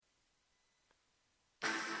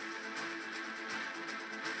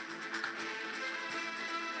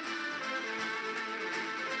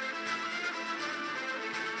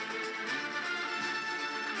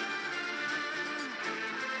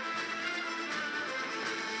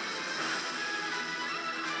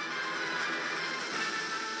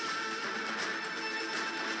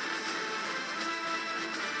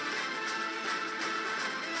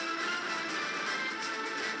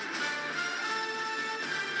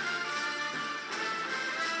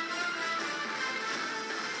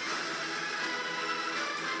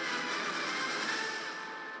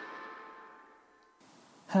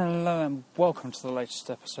Hello and welcome to the latest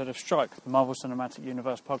episode of Strike, the Marvel Cinematic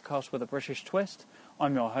Universe podcast with a British twist.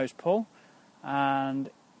 I'm your host Paul, and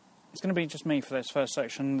it's going to be just me for this first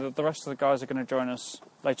section. The rest of the guys are going to join us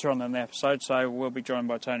later on in the episode, so we'll be joined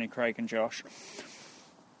by Tony, Craig and Josh.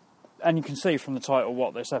 And you can see from the title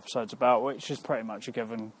what this episode's about, which is pretty much a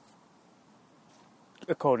given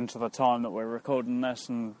according to the time that we're recording this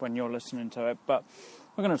and when you're listening to it. But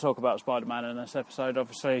we're going to talk about Spider-Man in this episode.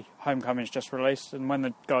 Obviously, Homecoming's just released, and when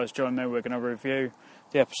the guys join me, we're going to review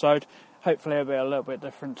the episode. Hopefully it'll be a little bit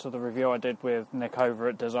different to the review I did with Nick over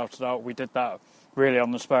at Diz After Dark. We did that really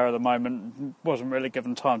on the spur of the moment, wasn't really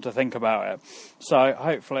given time to think about it. So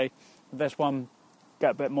hopefully this one,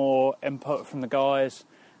 get a bit more input from the guys.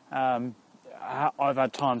 I've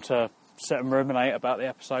had time to sit and ruminate about the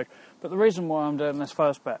episode. But the reason why I'm doing this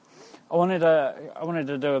first bit, I wanted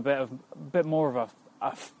to do a bit more of a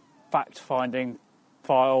fact-finding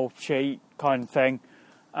file sheet kind of thing.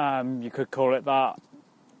 You could call it that.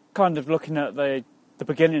 Kind of looking at the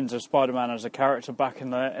beginnings of Spider-Man as a character back in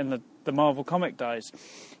the Marvel comic days.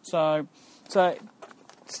 So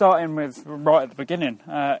starting with right at the beginning.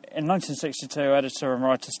 In 1962, editor and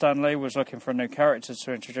writer Stan Lee was looking for a new character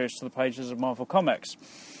to introduce to the pages of Marvel Comics.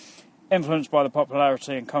 Influenced by the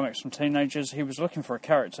popularity in comics from teenagers, he was looking for a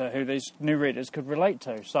character who these new readers could relate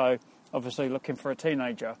to. So, obviously looking for a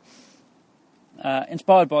teenager.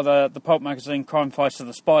 Inspired by the pulp magazine Crime Fighter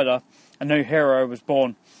the Spider, a new hero was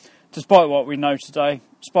born. Despite what we know today,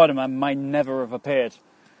 Spider-Man may never have appeared.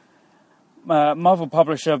 Marvel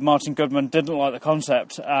publisher Martin Goodman didn't like the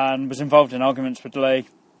concept and was involved in arguments with Lee,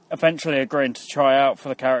 eventually agreeing to try out for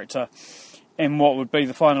the character in what would be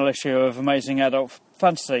the final issue of Amazing Adult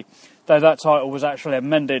Fantasy, though that title was actually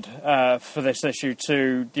amended for this issue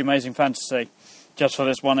to The Amazing Fantasy, just for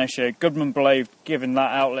this one issue. Goodman believed giving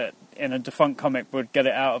that outlet in a defunct comic would get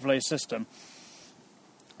it out of Lee's system.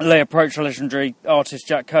 Lee approached legendary artist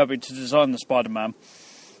Jack Kirby to design the Spider-Man.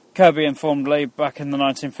 Kirby informed Lee back in the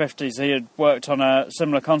 1950s he had worked on a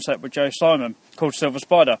similar concept with Joe Simon called Silver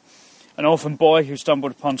Spider, an orphan boy who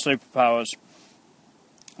stumbled upon superpowers.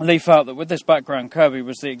 Lee felt that with this background, Kirby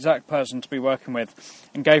was the exact person to be working with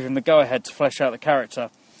and gave him the go-ahead to flesh out the character.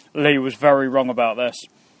 Lee was very wrong about this.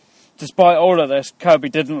 Despite all of this,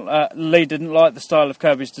 Lee didn't like the style of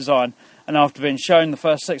Kirby's design, and after being shown the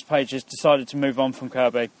first 6 pages, decided to move on from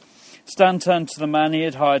Kirby. Stan turned to the man he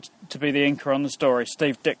had hired to be the inker on the story,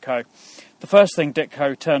 Steve Ditko. The first thing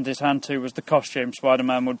Ditko turned his hand to was the costume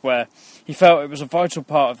Spider-Man would wear. He felt it was a vital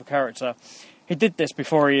part of the character. He did this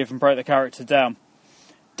before he even broke the character down.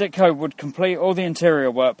 Ditko would complete all the interior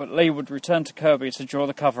work, but Lee would return to Kirby to draw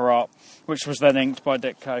the cover art, which was then inked by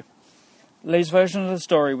Ditko. Lee's version of the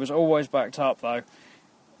story wasn't always backed up though.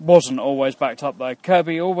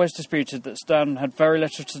 Kirby always disputed that Stan had very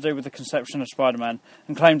little to do with the conception of Spider-Man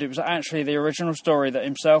and claimed it was actually the original story that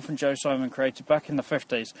himself and Joe Simon created back in the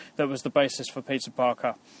 50s that was the basis for Peter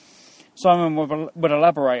Parker. Simon would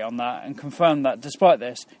elaborate on that and confirm that despite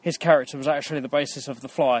this, his character was actually the basis of The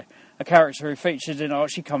Fly, a character who featured in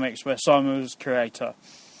Archie Comics where Simon was creator.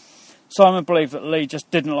 Simon believed that Lee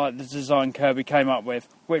just didn't like the design Kirby came up with,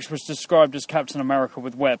 which was described as Captain America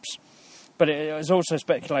with webs. But it was also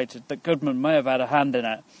speculated that Goodman may have had a hand in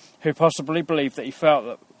it, who possibly believed that he felt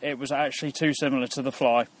that it was actually too similar to The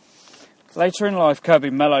Fly. Later in life, Kirby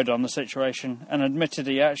mellowed on the situation and admitted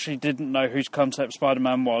he actually didn't know whose concept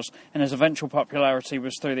Spider-Man was, and his eventual popularity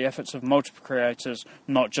was through the efforts of multiple creators,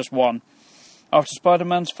 not just one. After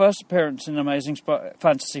Spider-Man's first appearance in Amazing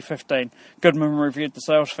Fantasy 15, Goodman reviewed the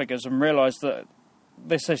sales figures and realised that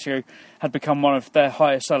this issue had become one of their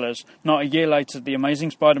highest sellers. Not a year later, The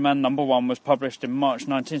Amazing Spider-Man #1 was published in March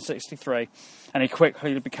 1963, and he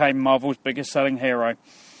quickly became Marvel's biggest selling hero.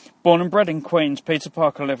 Born and bred in Queens, Peter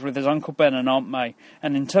Parker lived with his Uncle Ben and Aunt May,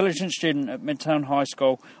 an intelligent student at Midtown High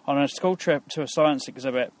School. On a school trip to a science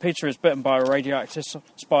exhibit, Peter is bitten by a radioactive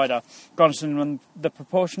spider, granting the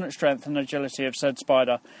proportionate strength and agility of said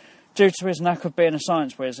spider. Due to his knack of being a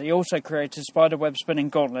science whiz, he also created spider-web spinning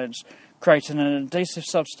gauntlets, creating an adhesive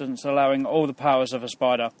substance allowing all the powers of a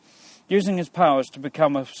spider. Using his powers to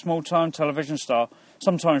become a small-time television star,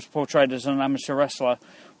 sometimes portrayed as an amateur wrestler,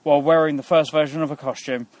 while wearing the first version of a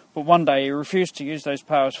costume, but one day he refused to use those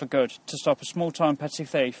powers for good, to stop a small-time petty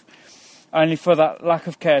thief, only for that lack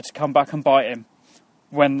of care to come back and bite him.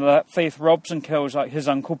 When that thief robs and kills like his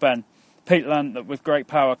Uncle Ben, Pete learnt that with great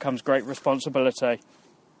power comes great responsibility.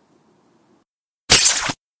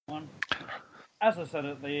 As I said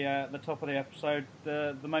at the top of the episode,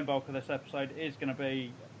 the main bulk of this episode is going to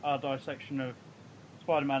be our dissection of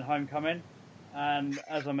Spider-Man Homecoming, and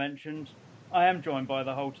as I mentioned, I am joined by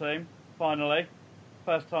the whole team, finally.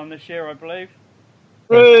 First time this year, I believe.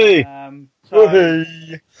 Hey! So,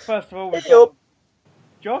 first of all, we've got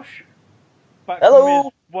Josh back from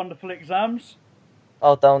his wonderful exams.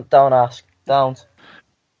 Oh, don't ask. Don't.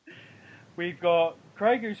 We've got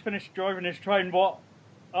Craig, who's finished driving his train,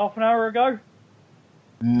 half an hour ago?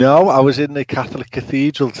 No, I was in the Catholic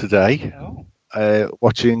Cathedral today,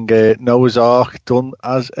 watching Noah's Ark done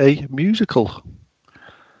as a musical.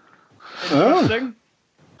 Interesting.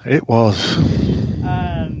 It was.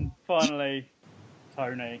 And finally,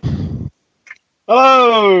 Tony.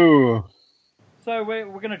 Hello! So we're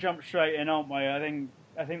going to jump straight in, aren't we? I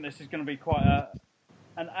think this is going to be quite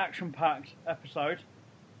an action-packed episode.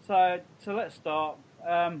 So let's start.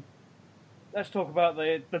 Let's talk about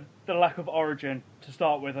the lack of origin to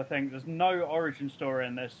start with. I think there's no origin story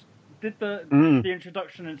in this. Did the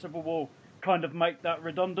introduction in Civil War kind of make that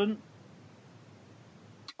redundant?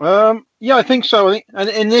 Yeah, I think so. And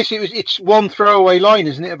in this, it's one throwaway line,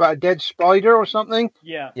 isn't it, about a dead spider or something?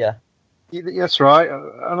 Yeah. That's right.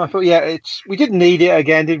 And I thought, we didn't need it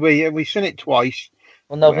again, did we? We've seen it twice.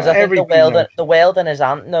 Well, no, because I think the world and his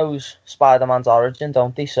aunt knows Spider-Man's origin,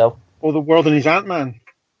 don't they? So. Or the world and his Ant-Man.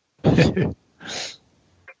 The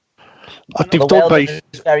world is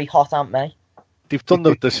very hot, Aunt May. They've done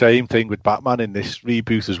the same thing with Batman in this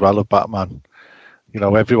reboot as well of Batman. You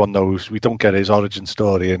know, everyone knows we don't get his origin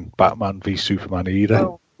story in Batman v Superman either.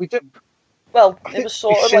 Well, we did. Well, it was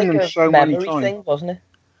sort of like a memory thing, wasn't it?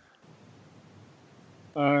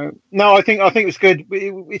 No, I think it's good.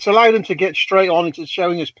 It's allowed him to get straight on into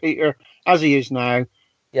showing us Peter as he is now.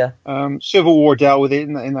 Yeah. Civil War dealt with it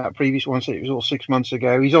in that previous one, so it was all 6 months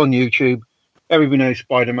ago. He's on YouTube. Everybody knows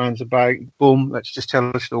Spider-Man's about. Boom, let's just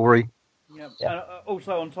tell the story. Yeah. And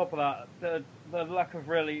also on top of that, the lack of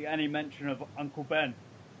really any mention of Uncle Ben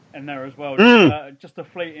in there as well. Just a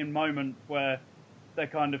fleeting moment where they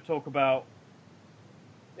kind of talk about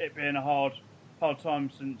it being a hard time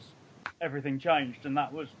since everything changed, and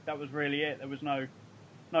that was really it. There was no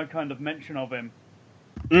kind of mention of him.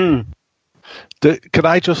 The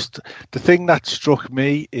thing that struck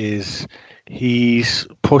me is he's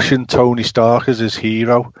pushing Tony Stark as his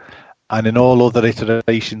hero, and in all other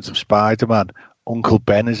iterations of Spider-Man, Uncle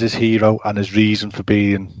Ben is his hero and his reason for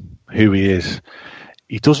being who he is.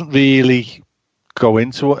 He doesn't really go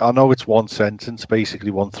into it. I know it's one sentence,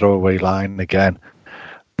 basically one throwaway line again,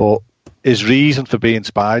 but his reason for being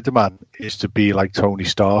Spider-Man is to be like Tony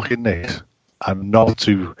Stark in this, and not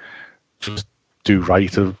to just do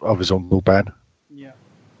right of his Uncle Ben. Yeah.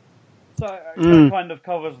 So that kind of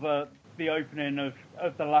covers the opening of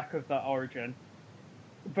the lack of that origin.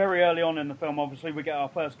 Very early on in the film, obviously, we get our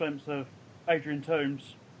first glimpse of Adrian Toomes.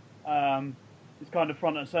 It's kind of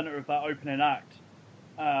front and centre of that opening act,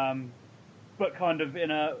 but kind of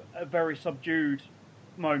in a very subdued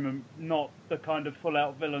moment, not the kind of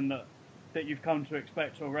full-out villain that you've come to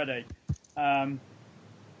expect already.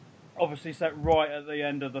 Obviously set right at the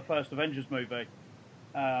end of the first Avengers movie.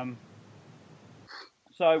 So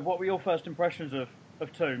what were your first impressions of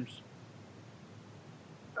Toomes?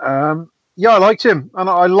 Yeah, I liked him, and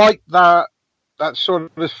I liked that sort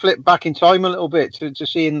of flip back in time a little bit to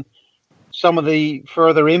seeing some of the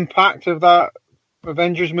further impact of that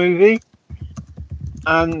Avengers movie,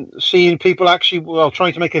 and seeing people actually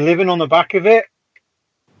trying to make a living on the back of it.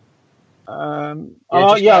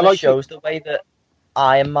 It shows the way that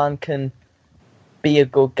Iron Man can be a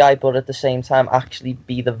good guy, but at the same time actually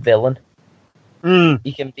be the villain.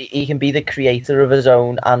 He can be the creator of his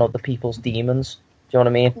own and other people's demons. Do you know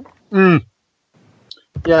what I mean?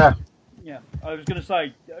 Yeah. Yeah, I was going to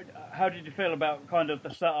say, how did you feel about kind of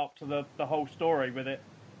the setup to the whole story with it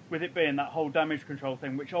being that whole damage control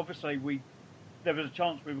thing, which obviously there was a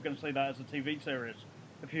chance we were going to see that as a TV series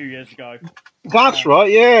a few years ago. That's right,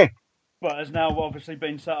 yeah. But has now obviously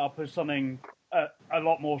been set up as something a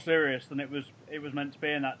lot more serious than it was meant to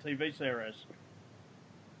be in that TV series.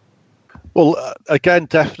 Well, again,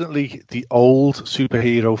 definitely the old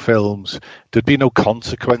superhero films, there'd be no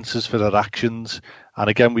consequences for their actions. And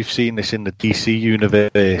again, we've seen this in the DC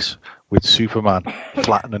universe with Superman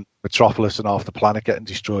flattening Metropolis and half the planet getting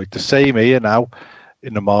destroyed. The same here now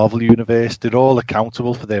in the Marvel universe. They're all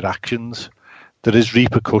accountable for their actions. There is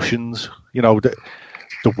repercussions. You know, the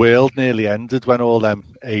world nearly ended when all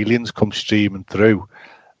them aliens come streaming through,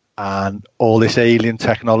 and all this alien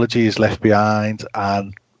technology is left behind.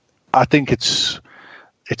 And I think it's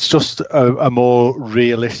just a more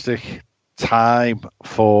realistic time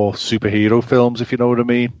for superhero films, if you know what I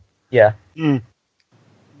mean. Yeah. And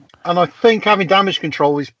I think having damage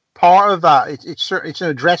control is part of that. It's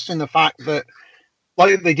addressing the fact that,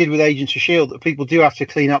 like they did with Agents of S.H.I.E.L.D., that people do have to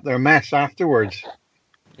clean up their mess afterwards.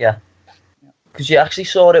 Yeah. Because you actually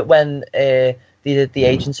saw it when they did the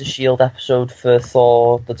Agents of S.H.I.E.L.D. episode for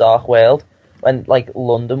Thor: The Dark World, when like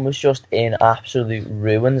London was just in absolute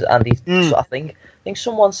ruins, and so I think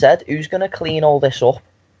someone said, "Who's going to clean all this up?"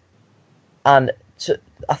 And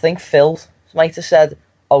I think Phil might have said,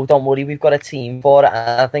 "Oh, don't worry, we've got a team for it."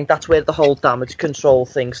 And I think that's where the whole damage control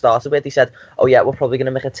thing started. Where they said, "Oh yeah, we're probably going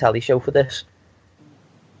to make a telly show for this."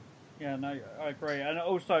 Yeah, no, I agree. And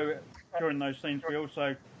also during those scenes, we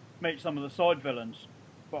also meet some of the side villains,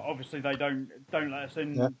 but obviously they don't let us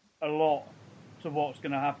in a lot to what's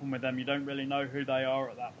going to happen with them. You don't really know who they are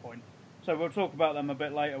at that point. So we'll talk about them a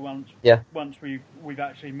bit later once we've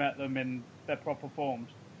actually met them in their proper forms.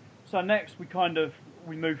 So next we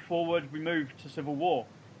move forward. We move to Civil War.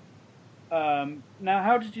 Now,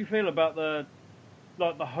 how did you feel about the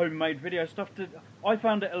homemade video stuff? I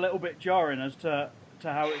found it a little bit jarring as to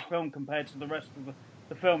how it's filmed compared to the rest of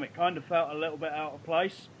the film. It kind of felt a little bit out of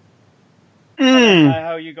place. I don't know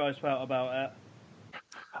how you guys felt about it.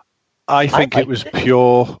 I think it was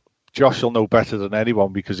pure. Josh will know better than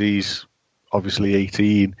anyone because he's obviously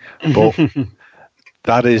 18, but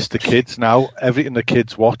that is the kids now. Everything the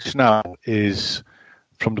kids watch now is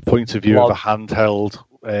from the point of view of a handheld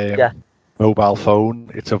mobile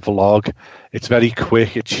phone. It's a vlog. It's very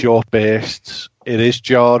quick. It's short bursts. It is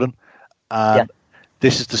jarring. And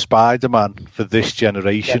this is the Spider-Man for this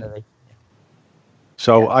generation.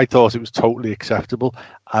 So I thought it was totally acceptable.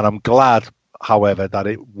 And I'm glad, however, that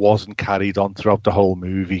it wasn't carried on throughout the whole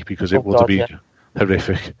movie because it would have been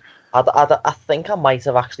horrific. I think I might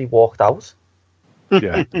have actually walked out.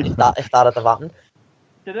 Yeah. if that had happened.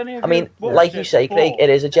 Did any of I mean, like you say, Craig, it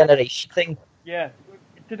is a generation thing. Yeah.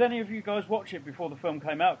 Did any of you guys watch it before the film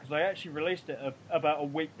came out? Because I actually released it about a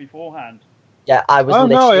week beforehand. Yeah, I was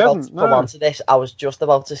literally about to come on to this. I was just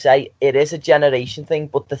about to say, it is a generation thing,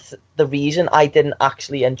 but the reason I didn't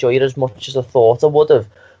actually enjoy it as much as I thought I would have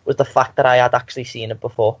was the fact that I had actually seen it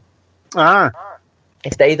before.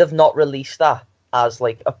 If they'd have not released that as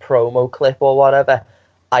like a promo clip or whatever,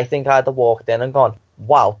 I think I'd have walked in and gone,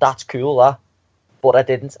 wow, that's cool, that. But I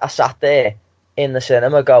didn't. I sat there in the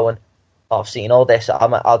cinema going, I've seen all this.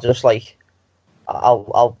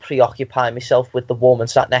 I'll preoccupy myself with the woman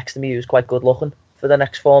sat next to me who's quite good looking for the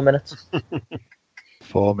next 4 minutes.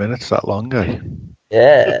 4 minutes, that long, eh?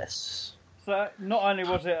 Yes. So not only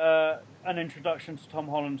was it an introduction to Tom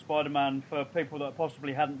Holland's Spider-Man for people that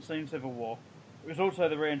possibly hadn't seen Civil War, it was also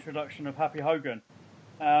the reintroduction of Happy Hogan.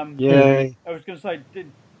 I was going to say,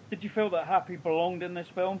 did you feel that Happy belonged in this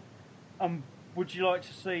film? Would you like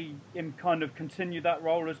to see him kind of continue that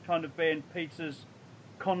role as kind of being Peter's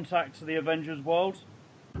contact to the Avengers world?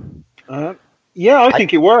 I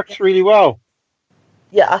think it works really well.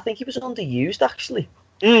 Yeah, I think he was underused, actually.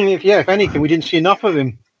 If anything, we didn't see enough of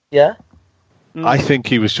him. Yeah. I think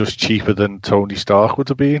he was just cheaper than Tony Stark would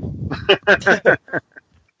have been.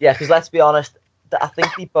 Yeah, because let's be honest, I think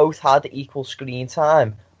they both had equal screen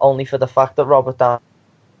time, only for the fact that Robert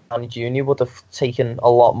Downey Jr. would have taken a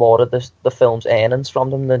lot more of the film's earnings from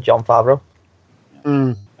them than Jon Favreau.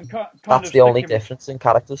 That's the only difference in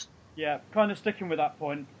characters. Yeah, kind of sticking with that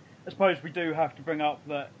point, I suppose we do have to bring up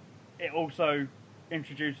that it also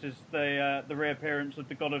introduces the reappearance of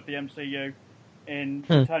the god of the MCU in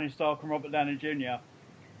Tony Stark and Robert Downey Jr.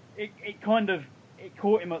 It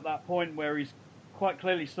caught him at that point where he's quite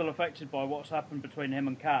clearly still affected by what's happened between him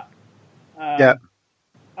and Cap. And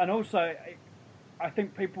also, I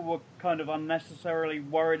think people were kind of unnecessarily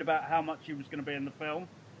worried about how much he was going to be in the film,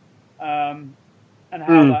 and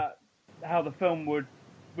how the film would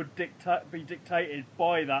be dictated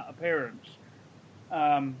by that appearance.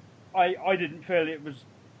 I didn't feel it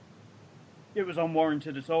was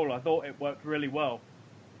unwarranted at all. I thought it worked really well.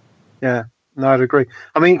 Yeah, no, I'd agree.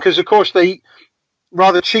 I mean, because of course they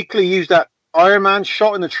rather cheekily used that Iron Man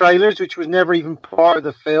shot in the trailers, which was never even part of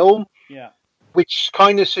the film. Yeah. Which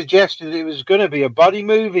kind of suggested it was going to be a buddy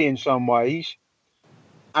movie in some ways,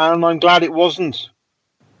 and I'm glad it wasn't.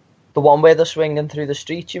 The one where they're swinging through the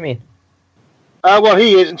streets, you mean? Well,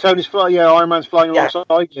 he is, and Tony's flying. Yeah, Iron Man's flying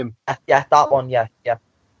alongside him. Yeah, that one. Yeah.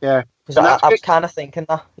 Because I was kind of thinking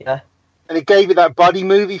that. Yeah. And it gave it that buddy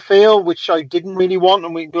movie feel, which I didn't really want,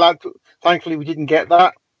 and thankfully we didn't get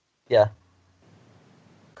that. Yeah.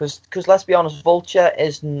 Because let's be honest, Vulture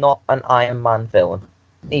is not an Iron Man villain.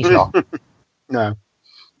 He's not. No.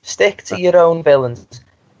 Stick to your own villains.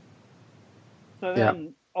 So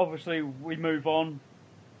then, obviously, we move on.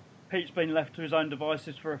 Pete's been left to his own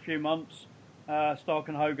devices for a few months. Stark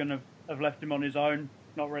and Hogan have left him on his own,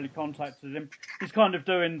 not really contacted him. He's kind of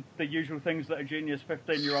doing the usual things that a genius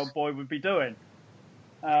 15-year-old boy would be doing.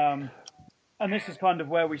 And this is kind of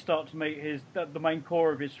where we start to meet the main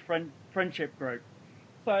core of his friendship group.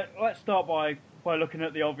 So let's start by by looking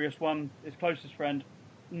at the obvious one, his closest friend,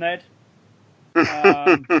 Ned,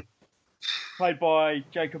 played by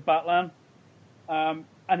Jacob Batalon. And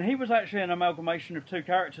he was actually an amalgamation of two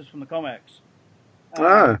characters from the comics.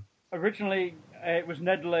 Originally, it was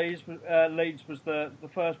Ned Leeds was the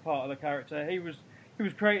first part of the character. He was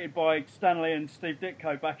created by Stan Lee and Steve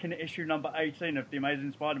Ditko back in issue number 18 of The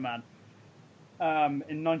Amazing Spider-Man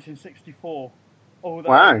in 1964, all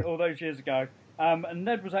those years ago. And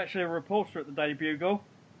Ned was actually a reporter at the Daily Bugle,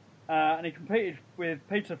 and he competed with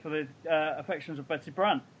Peter for the affections of Betsy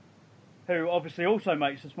Brandt, who obviously also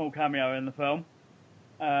makes a small cameo in the film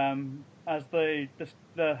as the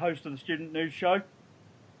host of the student news show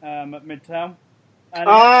at Midtown. And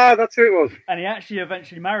that's who it was. And he actually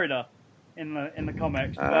eventually married her in the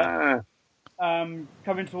comics. But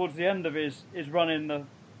coming towards the end of his run in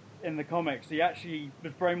the comics, he actually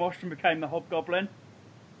was brainwashed and became the Hobgoblin,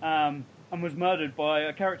 and was murdered by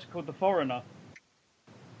a character called the Foreigner.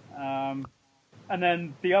 And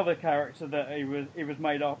then the other character that he was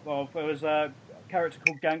made up of was a character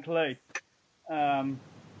called Gank Lee,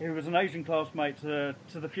 who was an Asian classmate to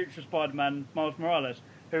the future Spider-Man Miles Morales,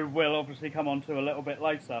 who we'll obviously come on to a little bit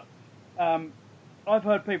later. I've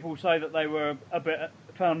heard people say that they were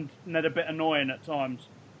found Ned a bit annoying at times,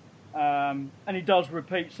 and he does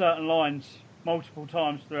repeat certain lines multiple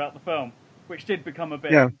times throughout the film, which did become a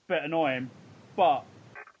bit annoying. But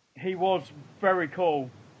he was very cool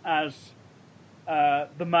as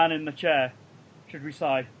the man in the chair, should we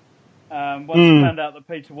say? Once we found out that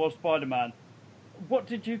Peter was Spider-Man, what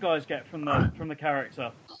did you guys get from the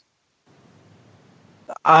character?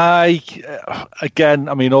 All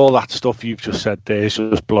that stuff you've just said there has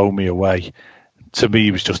just blown me away. To me,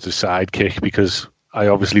 he was just a sidekick because I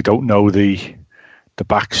obviously don't know the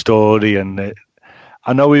backstory, and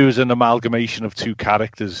I know he was an amalgamation of two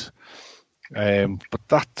characters.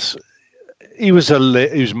 But he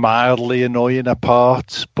was mildly annoying at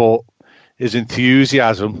parts, but his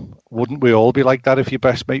enthusiasm, wouldn't we all be like that if your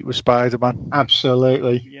best mate was Spider-Man?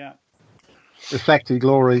 Absolutely. Yeah. Reflected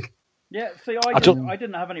glory. Yeah, see, I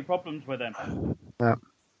didn't have any problems with him. Yeah.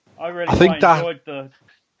 I really enjoyed the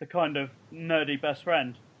kind of nerdy best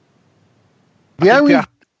friend. I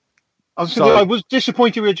was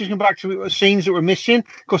disappointed we were just going back to scenes that were missing,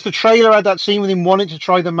 because the trailer had that scene with him wanting to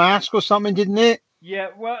try the mask or something, didn't it? Yeah,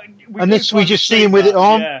 well... we just see him with it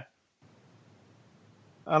on. Yeah.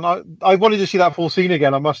 And I wanted to see that full scene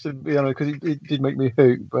again, I must have, because it did make me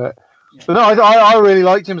hoot. But no, I really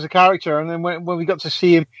liked him as a character, and then when we got to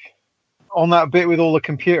see him on that bit with all the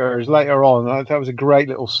computers later on, that was a great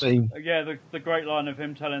little scene. Yeah, the great line of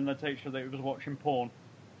him telling the teacher that he was watching porn.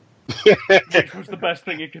 Which was the best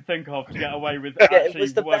thing he could think of to get away with actually it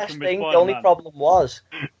was the best thing. Spider-Man. The only problem was,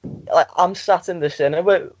 I'm sat in the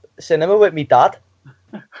cinema with my dad,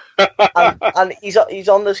 and he's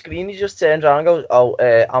on the screen. He just turns around and goes, "Oh,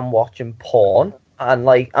 I'm watching porn," and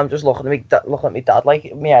I'm just looking at my dad,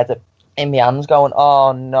 my head in my hands, going,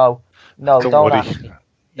 "Oh no, don't worry. ask me."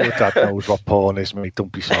 Your dad knows what porn is, mate. Don't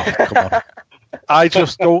be soft. Come on. I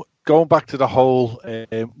just going back to the whole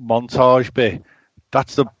montage bit.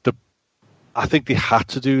 That's I think they had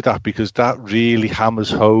to do that because that really hammers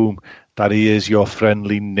home that he is your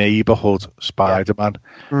friendly neighborhood Spider-Man.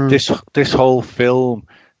 This whole film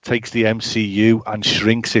takes the MCU and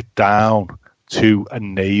shrinks it down to a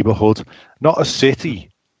neighborhood, not a city.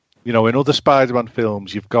 In other Spider-Man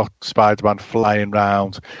films, you've got Spider-Man flying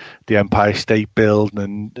around the Empire State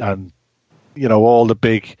Building and all the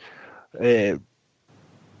big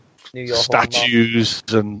New York statues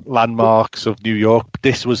and landmarks of New York.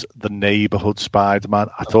 This was the neighborhood Spider-Man.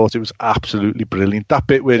 I thought it was absolutely brilliant. That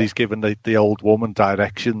bit where he's giving the old woman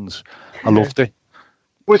directions, I loved it.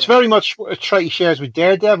 Well, it's very much a trait he shares with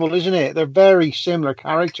Daredevil, isn't it? They're very similar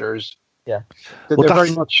characters. Yeah. They're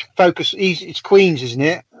very much focused. It's Queens, isn't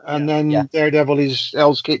it? And then Daredevil is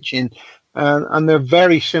Hell's Kitchen. And they're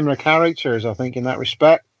very similar characters, I think, in that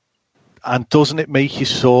respect. And doesn't it make you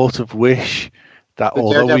sort of wish that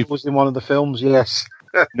although Daredevil was in one of the films, yes.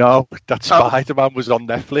 No, that Spider-Man was on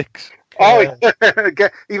Netflix. Oh,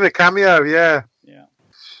 even a cameo, yeah. Yeah.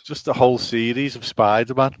 Just the whole series of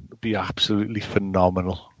Spider-Man would be absolutely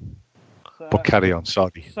phenomenal. But carry on,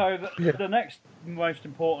 sorry. So the next most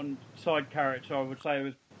important side character, I would say,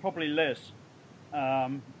 was probably Liz,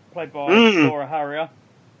 played by Laura Harrier.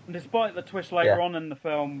 And despite the twist later on in the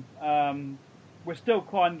film, we're still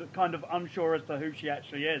kind of unsure as to who she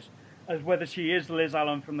actually is, as whether she is Liz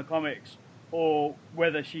Allen from the comics or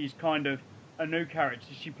whether she's kind of a new character.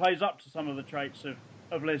 She plays up to some of the traits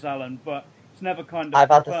of Liz Allen, but it's never kind of I've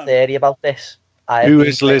had a theory about this. Who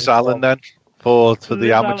is Liz Allen then for Liz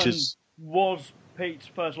the amateurs? Allen was Pete's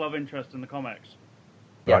first love interest in the comics.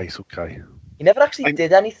 Yeah. Right, okay. He never actually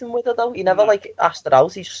did anything with her, though. He never, asked her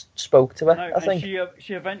out. He just spoke to her, No, I think. And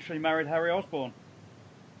she eventually married Harry Osborn.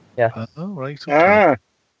 Yeah. Oh, right, okay.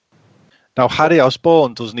 Now, Harry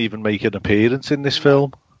Osborn doesn't even make an appearance in this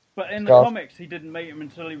film. But in the comics, he didn't meet him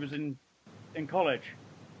until he was in college.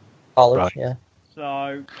 College, Right. yeah.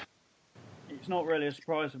 So it's not really a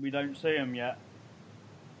surprise that we don't see him yet.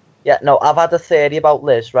 Yeah, no, I've had a theory about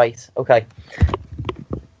Liz, right? Okay.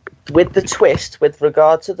 With the twist, with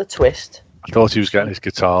regard to the twist... I thought he was getting his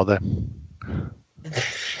guitar then.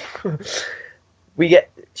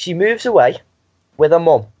 She moves away with her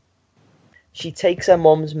mum. She takes her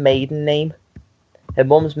mum's maiden name. Her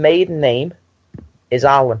mum's maiden name is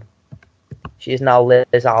Allen. She is now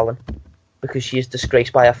Liz Allen because she is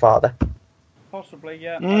disgraced by her father. Possibly,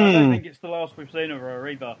 yeah. And I don't think it's the last we've seen of her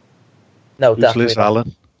either. No, Who's definitely Liz not.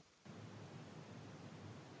 Allen?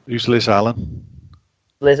 Who's Liz Allen?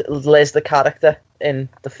 Liz, the character in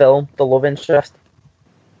the film, the love interest.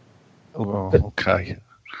 Oh, okay.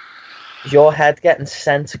 Is your head getting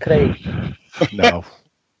sent, Craig? No.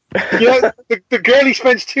 Yeah, the girl he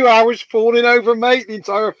spends 2 hours falling over, mate, the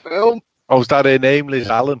entire film. Oh, is that her name, Liz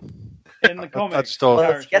Allen? In the comics, That's thought-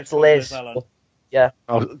 Well, it gets Liz. Allen. Yeah.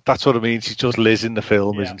 Oh, that's what I mean. She's just Liz in the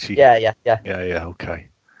film, Yeah. isn't she? Yeah. Yeah, okay.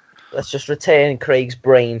 Let's just return Craig's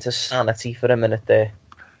brain to sanity for a minute there.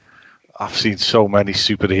 I've seen so many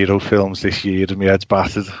superhero films this year and my head's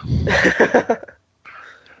battered.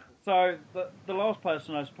 So the last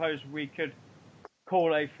person I suppose we could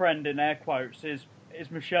call a friend in air quotes is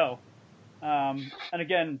Michelle. And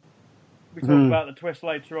again, we talk about the twist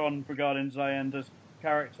later on regarding Zayenda's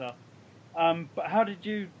character. But how did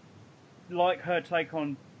you like her take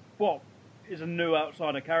on what is a new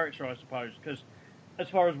outsider character, I suppose? Because as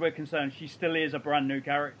far as we're concerned, she still is a brand new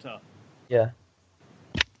character. Yeah.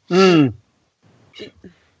 Mm.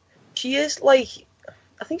 She is I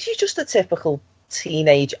think she's just a typical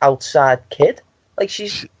teenage outside kid. Like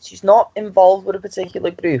she's not involved with a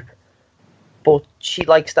particular group, but she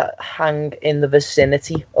likes to hang in the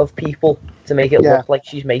vicinity of people to make it look like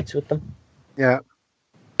she's mates with them. Yeah.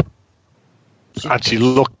 And she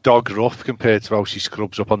looked dog rough compared to how she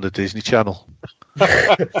scrubs up on the Disney Channel.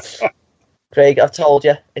 Craig, I've told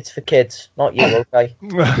you, it's for kids, not you, okay?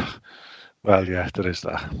 Well, yeah, there is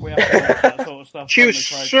that. We have to watch that sort of stuff. She was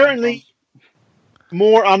certainly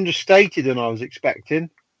more understated than I was expecting.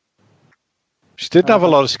 She didn't have a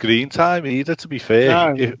lot of screen time either, to be fair,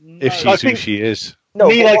 No. if she's who she is. No,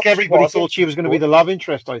 Me, but like what everybody, was thought she was going to be the love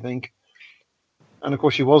interest, I think. And of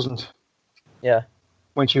course she wasn't. Yeah.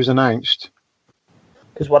 When she was announced.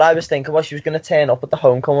 Because what I was thinking was she was going to turn up at the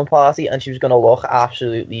homecoming party and she was going to look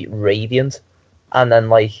absolutely radiant. And then,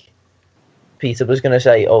 Peter was going to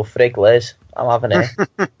say, "Oh, frig Liz, I'm having it."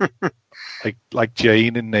 like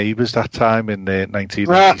Jane in Neighbours that time in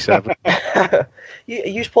 1997.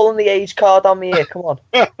 You're pulling the age card on me here, come on.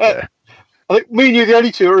 I think me and you are the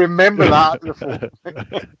only two who remember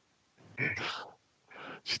that.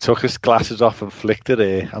 She took her glasses off and flicked her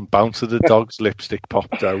hair, and Bouncer the dog's lipstick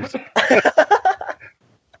popped out.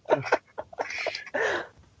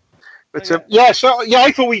 But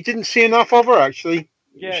I thought we didn't see enough of her actually.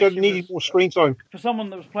 Yeah, she needed more screen time. For someone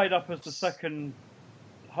that was played up as the second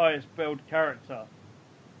highest billed character,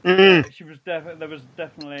 she was there was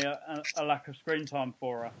definitely a lack of screen time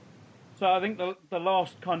for her. So I think the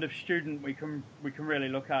last kind of student we can really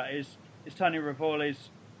look at is Tony Rivoli's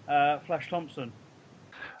Flash Thompson.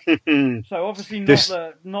 So obviously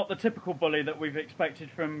not the typical bully that we've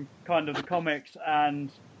expected from kind of the comics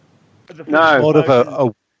and the more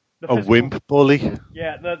of a wimp bully.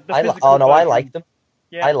 Yeah, I liked him.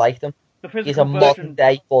 Yeah. I liked him. He's a version. modern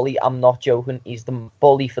day bully. I'm not joking. He's the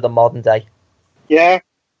bully for the modern day. Yeah.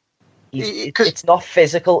 It's not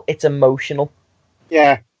physical. It's emotional.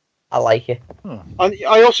 Yeah. I like it. And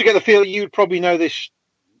I also get the feel you'd probably know this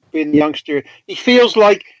being a youngster.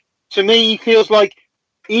 To me, he feels like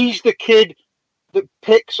he's the kid that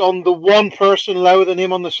picks on the one person lower than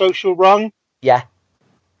him on the social rung. Yeah.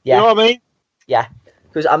 You know what I mean? Yeah.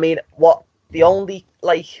 Because,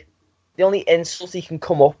 the only insult he can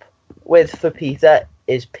come up with for Peter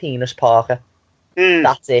is Penis Parker.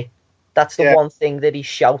 That's it. That's the one thing that he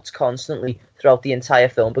shouts constantly throughout the entire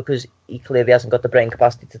film because he clearly hasn't got the brain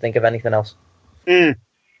capacity to think of anything else. The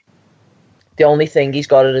only thing he's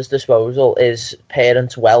got at his disposal is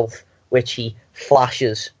parent wealth, which he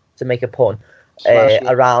flashes, to make a pun,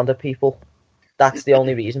 around at people. That's the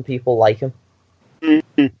only reason people like him.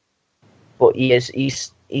 But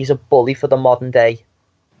he's a bully for the modern day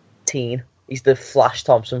teen. He's the Flash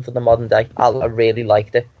Thompson for the modern day. I really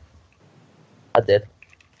liked it. I did.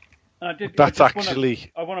 And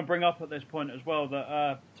I want to bring up at this point as well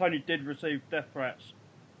that Tony did receive death threats.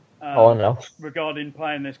 No. Regarding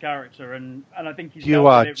playing this character, and I think he's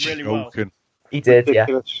dealt with it really well. He did,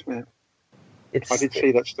 ridiculous. Yeah. I did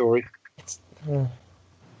see that story. It's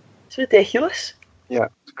ridiculous. Yeah,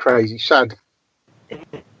 it's crazy, sad.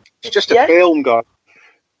 It's just a film, guy.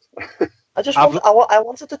 I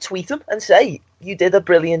wanted to tweet him and say, you did a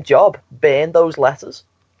brilliant job. Burn those letters.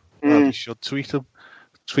 Well, you should tweet him.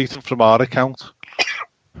 Tweet him from our account.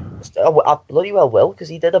 I bloody well will, because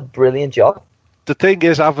he did a brilliant job. The thing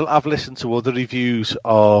is, I've listened to other reviews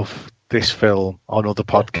of this film on other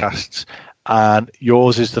podcasts, and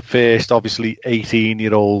yours is the first, obviously,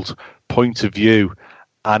 18-year-old point of view,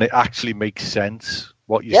 and it actually makes sense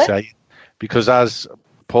what you're saying, because as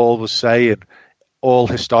Paul was saying, all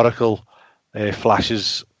historical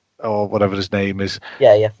flashes, or whatever his name is.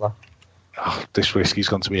 Yeah, Flash. Oh, this whiskey's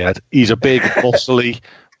gone to my head. He's a big, muscly,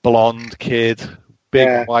 blonde kid,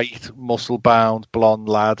 big, white, muscle-bound, blonde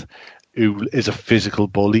lad who is a physical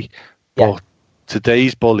bully. Yeah. But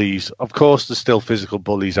today's bullies, of course, there's still physical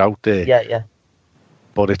bullies out there. Yeah.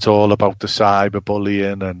 But it's all about the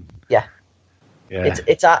cyberbullying and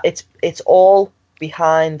it's all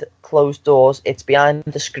behind closed doors. It's behind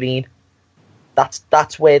the screen.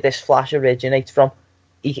 That's where this Flash originates from.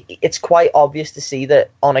 It's quite obvious to see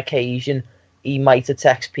that on occasion he might have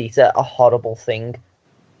texted Peter a horrible thing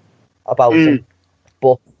about him,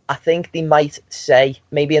 but I think they might say,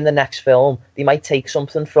 maybe in the next film, they might take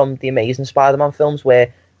something from the Amazing Spider-Man films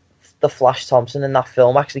where the Flash Thompson in that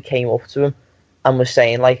film actually came up to him and was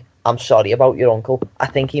saying, like, I'm sorry about your uncle. I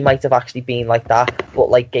think he might have actually been like that,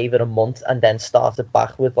 but, like, gave it a month and then started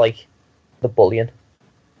back with, like, the bullying.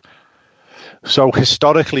 So,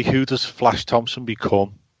 historically, who does Flash Thompson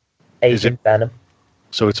become? Agent Venom.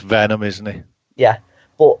 So it's Venom, isn't it? Yeah.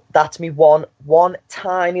 But that's me one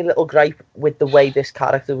tiny little gripe with the way this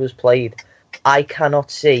character was played. I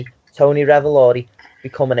cannot see Tony Revolori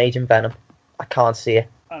become an Agent Venom. I can't see it.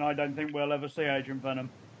 And I don't think we'll ever see Agent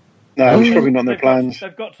Venom. No, it's probably not in their plans.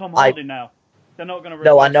 They've got Tom Hardy now. They're not going to.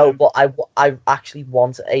 No, I know, but I actually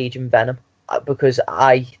want Agent Venom because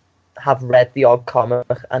I have read the odd comic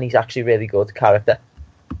and he's actually really good character.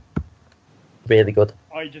 Really good.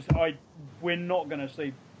 We're not going to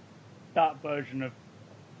see that version of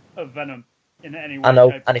Venom in any way. I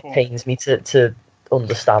know, and it pains me to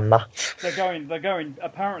understand that.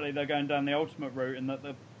 Apparently they're going down the ultimate route in that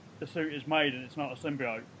the suit is made and it's not a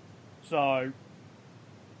symbiote. So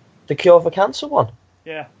the cure for cancer one?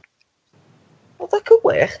 Yeah. Well, that could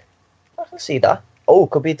work. I can see that. Oh,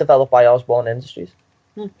 it could be developed by Osborn Industries.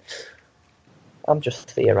 I'm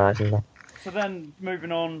just theorising that. So then,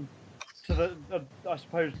 moving on to I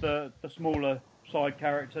suppose the smaller side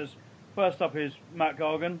characters. First up is Matt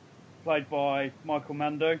Gargan, played by Michael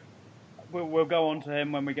Mando. We'll go on to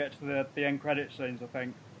him when we get to the end credit scenes, I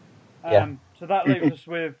think. So that leaves us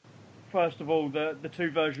with, first of all, the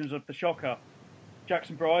two versions of the Shocker.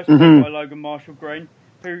 Jackson Bryce, played by Logan Marshall Green,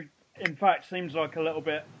 who, in fact, seems like a little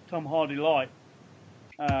bit Tom Hardy light,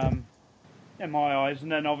 in my eyes.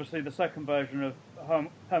 And then, obviously, the second version of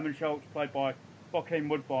Herman Schultz, played by Joaquin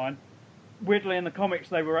Woodbine. Weirdly, in the comics,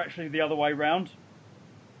 they were actually the other way round.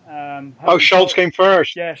 Schultz came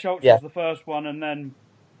first. Yeah, Schultz was the first one, and then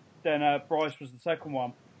Bryce was the second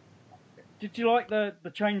one. Did you like the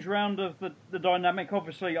change round of the dynamic?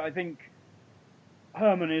 Obviously, I think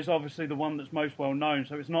Herman is obviously the one that's most well known,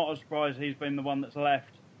 so it's not a surprise he's been the one that's left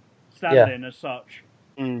standing as such.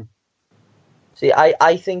 See,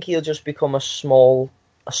 I think he'll just become a small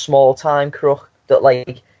time crook that,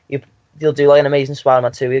 like, he'll do like an Amazing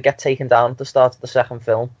Spider-Man 2. He'll get taken down at the start of the second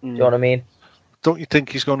film. Do you know what I mean? Don't you think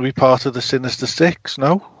he's going to be part of the Sinister Six?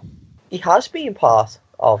 No, he has been part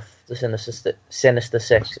of the Sinister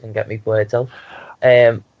Six. And get me words out.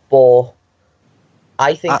 But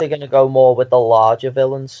I think they're going to go more with the larger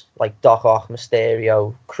villains like Doc Ock,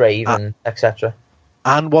 Mysterio, Kraven, etc.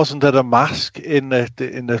 And wasn't there a mask in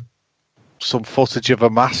the some footage of a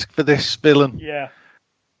mask for this villain? Yeah.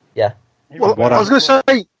 Well, I was going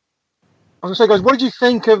to say, guys, what did you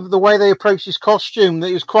think of the way they approached his costume? That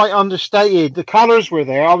it was quite understated. The colours were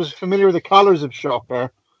there. I was familiar with the colours of Shocker.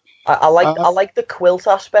 I like the quilt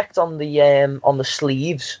aspect on the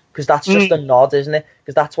sleeves, because that's just a nod, isn't it?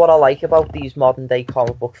 Because that's what I like about these modern day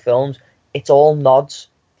comic book films. It's all nods.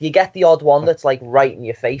 You get the odd one that's like right in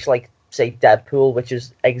your face, like say Deadpool, which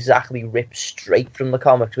is exactly ripped straight from the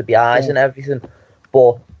comics with the eyes and everything.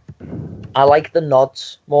 But I like the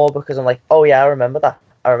nods more because I'm like, oh yeah, I remember that.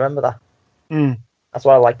 That's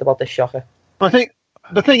what I liked about this Shocker. I think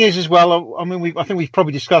the thing is as well. I mean, I think we've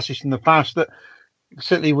probably discussed this in the past that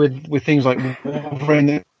certainly with things like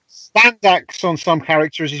Wolverine, spandex on some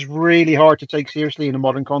characters is really hard to take seriously in a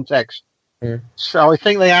modern context. Mm. So I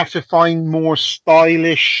think they have to find more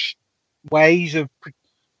stylish ways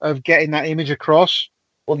of getting that image across.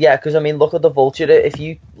 Well, yeah, because I mean, look at the Vulture. If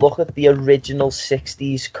you look at the original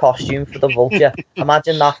 '60s costume for the Vulture,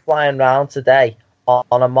 imagine that flying around today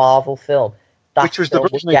on a Marvel film. That Which was the film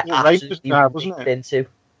version would get they thought Raimi was absolutely gonna have, wasn't ripped it? into,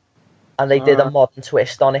 and they did a modern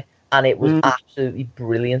twist on it, and it was absolutely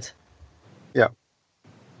brilliant. Yeah,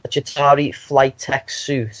 a Chitauri flight tech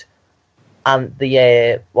suit, and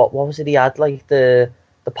the what was it? He had like the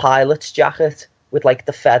pilot's jacket with like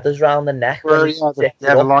the feathers around the neck. Where, when he zipped it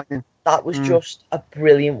the up. lining. That was just a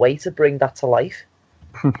brilliant way to bring that to life.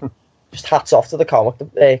 Just hats off to the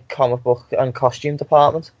comic book and costume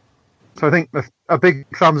department. So I think a big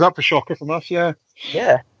thumbs up for Shocker from us, yeah.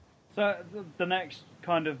 Yeah. So the next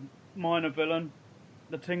kind of minor villain,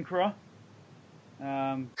 the Tinkerer,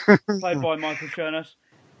 played by Michael Chernus,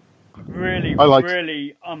 really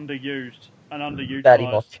underused and underutilized. Very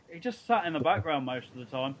much. He just sat in the background most of the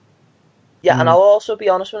time. Yeah, and I'll also be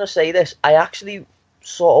honest when I say this. I actually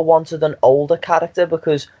sort of wanted an older character,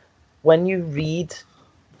 because when you read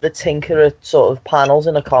the Tinkerer sort of panels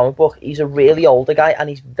in a comic book, he's a really older guy and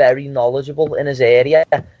he's very knowledgeable in his area.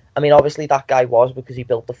 I mean, obviously that guy was, because he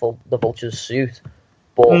built the Vulture's suit,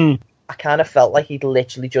 but I kind of felt like he'd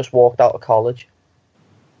literally just walked out of college.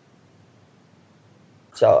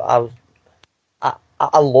 So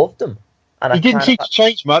I loved him. And he didn't seem to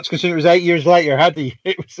change much, because it was 8 years later, had he?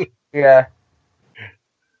 It was. Yeah.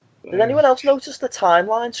 Did anyone else notice the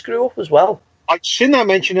timeline screw up as well? I've seen that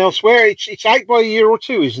mentioned elsewhere. It's out by a year or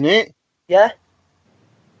two, isn't it? Yeah.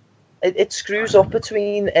 It screws up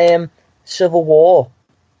between Civil War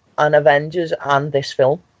and Avengers and this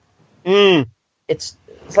film. It's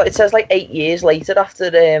like, it says like 8 years later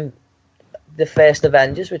after the first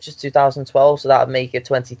Avengers, which is 2012, so that would make it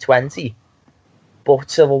 2020.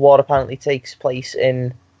 But Civil War apparently takes place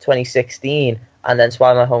in 2016, and then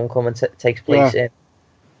Spider-Man Homecoming takes place in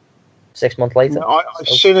 6 months later. I've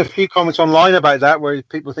seen a few comments online about that where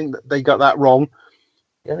people think that they got that wrong.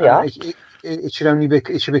 Yeah, it should only be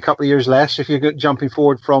a couple of years less if you're jumping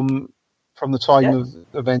forward from the time of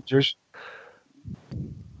Avengers.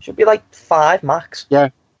 Should be like 5 max. Yeah,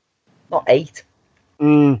 not 8.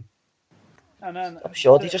 And then I'm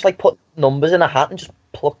sure they just like put numbers in a hat and just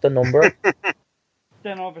pluck the number.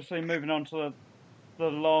 Then obviously moving on to the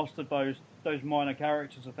last of those minor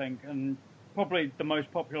characters, I think, and probably the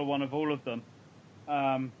most popular one of all of them,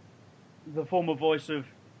 the former voice of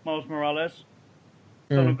Miles Morales,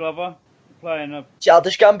 Donald Glover, playing a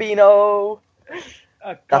Childish Gambino.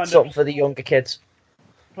 That's something for the younger kids.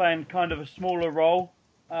 Playing kind of a smaller role,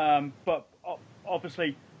 but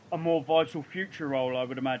obviously a more vital future role, I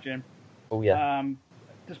would imagine. Oh yeah.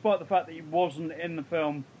 Despite the fact that he wasn't in the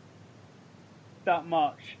film that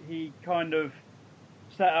much, he kind of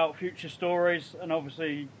set out future stories, and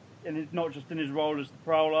obviously not just in his role as the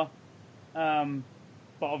Prowler, but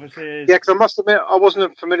obviously because I must admit I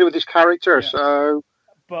wasn't familiar with his character, so.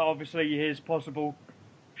 But obviously his possible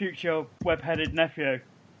future web-headed nephew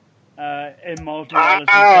in Miles Morales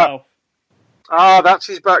himself. That's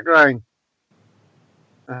his background.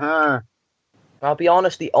 I'll be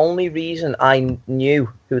honest, the only reason I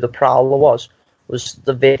knew who the Prowler was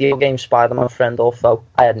the video game Spider-Man Friend or Foe.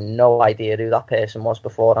 I had no idea who that person was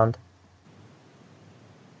beforehand.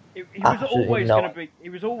 He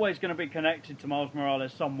was always going to be connected to Miles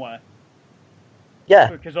Morales somewhere. Yeah,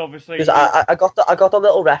 because obviously I got the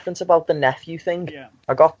little reference about the nephew thing. Yeah,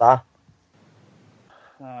 I got that.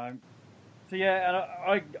 So yeah,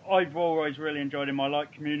 and I've always really enjoyed him. I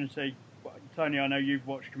like Community. Tony, I know you've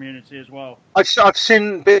watched Community as well. I've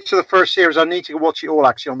seen bits of the first series. I need to watch it all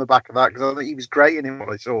actually on the back of that, because I think he was great in it when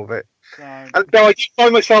I saw of it. And though I did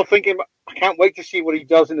find myself thinking, I can't wait to see what he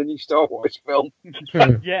does in the new Star Wars film.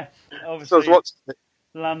 Yeah, obviously. So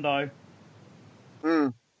Lando.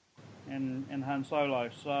 In Han Solo.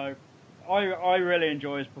 So I really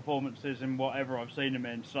enjoy his performances in whatever I've seen him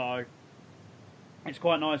in. So it's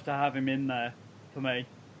quite nice to have him in there for me,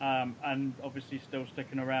 and obviously still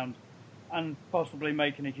sticking around and possibly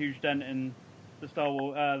making a huge dent in the Star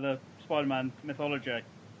Wars, the Spider-Man mythology.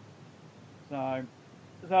 So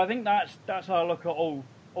I think that's how I look at all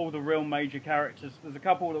the real major characters. There's a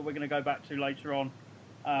couple that we're going to go back to later on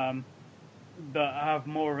that have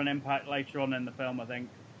more of an impact later on in the film, I think.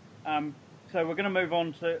 So we're going to move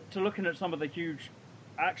on to looking at some of the huge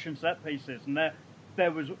action set pieces, and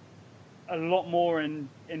there was a lot more in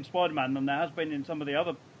Spider-Man than there has been in some of the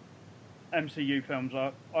other MCU films,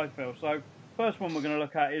 I feel. So first one we're going to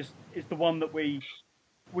look at is the one that we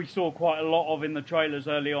saw quite a lot of in the trailers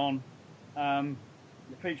early on,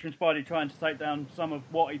 featuring Spidey trying to take down some of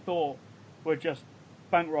what he thought were just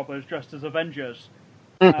bank robbers dressed as Avengers,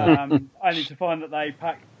 only to find that they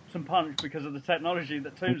packed some punch because of the technology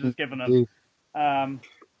that Toomes has given them.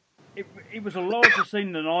 It was a larger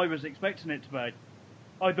scene than I was expecting it to be.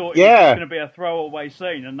 I thought it was just going to be a throwaway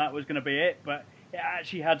scene and that was going to be it, but it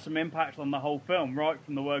actually had some impact on the whole film right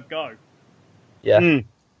from the word go. Yeah.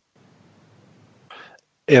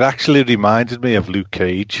 It actually reminded me of Luke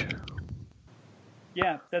Cage.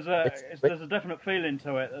 Yeah, there's a definite feeling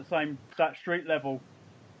to it. That street level.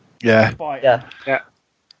 Yeah. Fight. Yeah.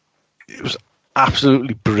 It was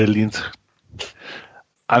absolutely brilliant,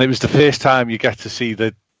 and it was the first time you get to see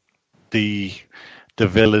the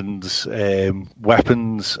villains'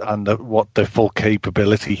 weapons and what their full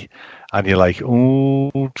capability, and you're like,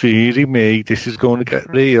 oh, dearie me, this is going to get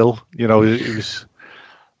real. You know, it was.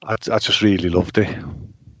 I just really loved it.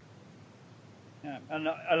 Yeah, and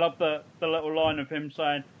I love the little line of him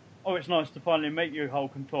saying, "Oh, it's nice to finally meet you,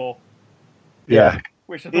 Hulk and Thor." Yeah.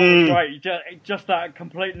 Which I thought was great. Just that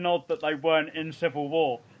complete nod that they weren't in Civil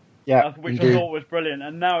War. Yeah, which I thought was brilliant.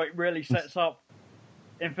 And now it really sets up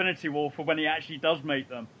Infinity War for when he actually does meet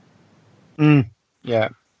them. Yeah,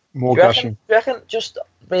 more gushing. Do you reckon, just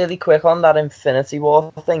really quick on that Infinity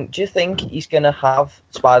War thing, do you think he's going to have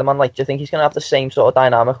Spider-Man, do you think he's going to have the same sort of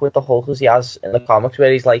dynamic with the Hulk as he has in the comics,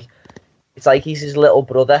 where he's like, it's like he's his little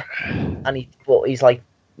brother, and he's like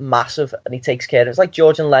massive, and he takes care of it. It's like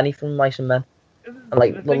George and Lenny from Mice and Men. And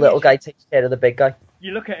the little guy takes care of the big guy.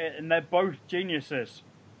 You look at it and they're both geniuses.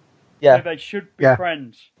 Yeah. So they should be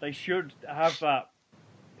friends. They should have that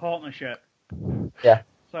partnership. Yeah.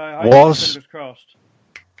 So fingers crossed.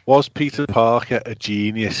 Was Peter Parker a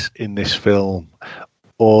genius in this film,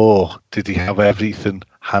 or did he have everything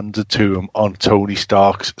handed to him on Tony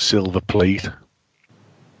Stark's silver plate?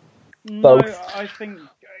 Both. No,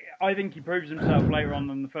 I think he proves himself later on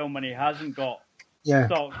in the film when he hasn't got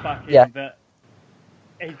Stark's backing that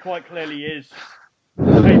he quite clearly is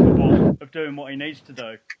capable of doing what he needs to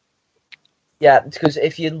do. Yeah, because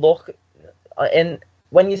if you look,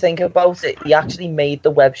 when you think about it, he actually made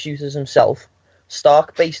the web shooters himself.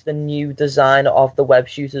 Stark based the new design of the web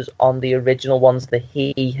shooters on the original ones that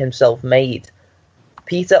he himself made.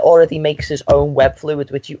 Peter already makes his own web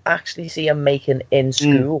fluid, which you actually see him making in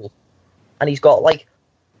school. And he's got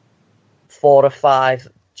 4 or 5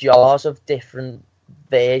 jars of different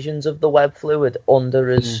versions of the web fluid under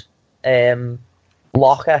his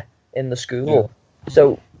locker in the school. Yeah.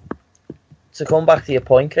 So, to come back to your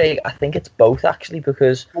point, Craig, I think it's both actually,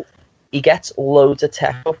 because he gets loads of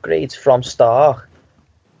tech upgrades from Stark,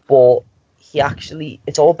 but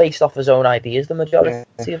it's all based off his own ideas, the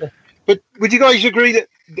majority of it. But would you guys agree that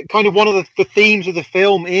kind of one of the themes of the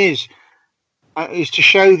film is to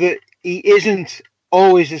show that he isn't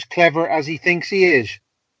always as clever as he thinks he is?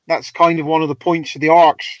 That's kind of one of the points of the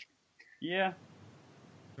arcs. Yeah.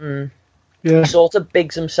 Yeah. He sort of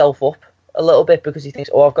bigs himself up a little bit because he thinks,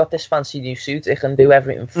 oh, I've got this fancy new suit, it can do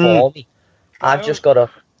everything for me. I've just got to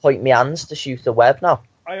point my hands to shoot the web now.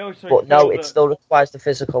 It still requires the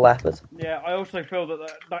physical effort. Yeah, I also feel that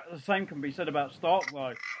the same can be said about Stark,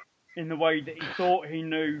 though, in the way that he thought he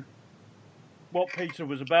knew what Peter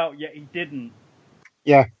was about, yet he didn't.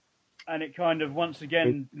 Yeah. And it kind of, once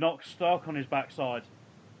again, knocks Stark on his backside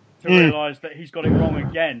to realise that he's got it wrong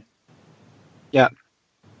again. Yeah.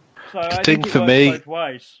 So I think for me both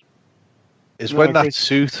ways. Is when that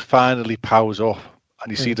suit finally powers up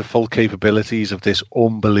and you see the full capabilities of this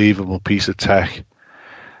unbelievable piece of tech.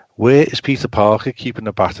 Where is Peter Parker keeping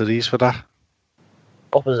the batteries for that?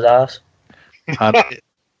 Up his ass. And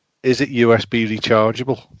is it USB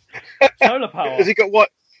rechargeable? Solar power. Has he got what?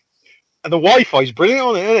 And the Wi-Fi's brilliant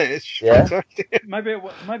on it, isn't it? It's fantastic.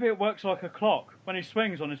 Maybe it works like a clock. When he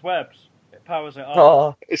swings on his webs, it powers it up.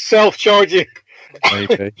 Oh. It's self-charging.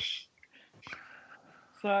 Maybe.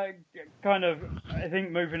 So, kind of, I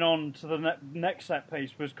think moving on to the next set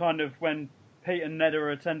piece was kind of when Pete and Ned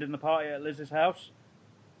are attending the party at Liz's house.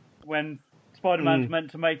 When Spider-Man's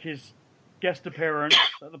meant to make his guest appearance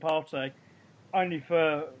at the party, only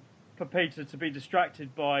for Peter to be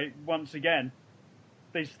distracted by, once again,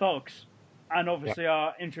 these thugs. And obviously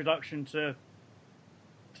our introduction to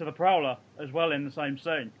the Prowler as well in the same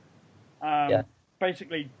scene.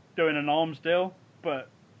 Basically doing an arms deal, but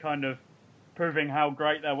kind of proving how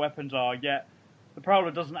great their weapons are, yet the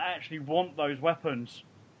Prowler doesn't actually want those weapons.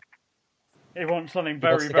 He wants something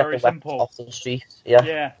very, very simple. Off the street. Yeah.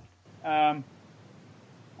 Yeah. And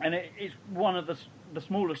it's one of the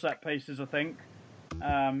smaller set pieces, I think,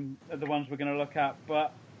 the ones we're going to look at,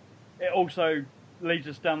 but it also leads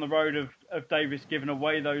us down the road of Davis giving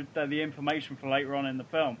away the information for later on in the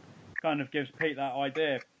film. kind of gives Pete that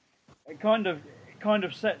idea. It kind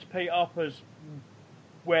of sets Pete up as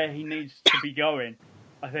where he needs to be going.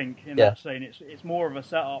 I think in that scene, it's more of a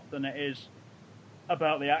setup than it is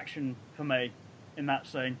about the action for me in that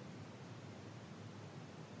scene.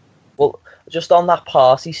 Well, just on that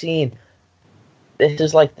party scene, this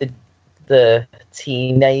is like the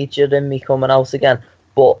teenager in me coming out again,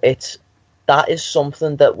 but that is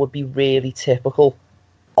something that would be really typical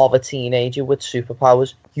of a teenager with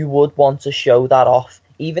superpowers. You would want to show that off,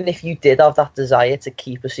 even if you did have that desire to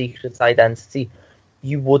keep a secret identity.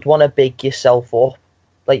 You would want to big yourself up,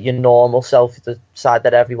 like your normal self, the side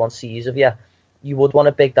that everyone sees of you. You would want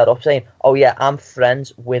to big that up, saying, "Oh yeah, I'm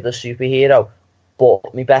friends with a superhero,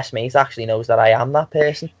 but my best mate actually knows that I am that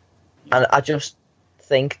person." And I just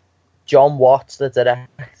think John Watts, the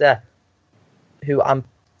director, who I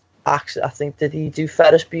think, did he do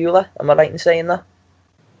Ferris Bueller? Am I right in saying that?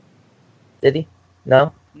 Did he?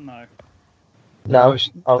 No. No. No.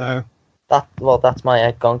 Oh, no. That's my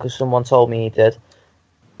head gone because someone told me he did.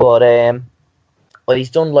 But he's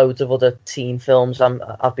done loads of other teen films.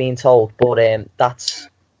 I've been told, but that's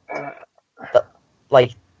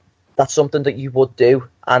something that you would do,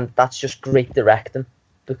 and that's just great directing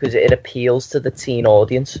because it appeals to the teen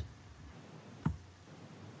audience.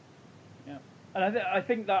 Yeah, and I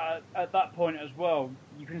think that at that point as well,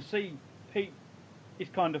 you can see Pete is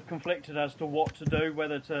kind of conflicted as to what to do,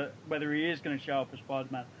 whether he is going to show up as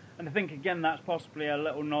Spider-Man. And I think again that's possibly a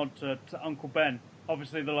little nod to Uncle Ben.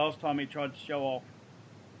 Obviously, the last time he tried to show off,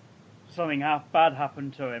 something bad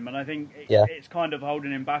happened to him, and I think it's kind of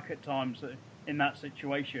holding him back at times in that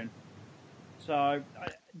situation. So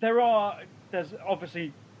there's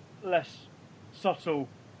obviously less subtle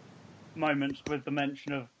moments with the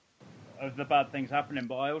mention of the bad things happening,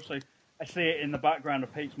 but I see it in the background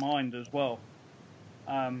of Pete's mind as well,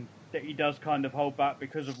 that he does kind of hold back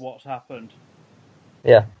because of what's happened.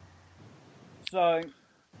 Yeah. So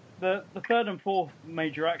the third and fourth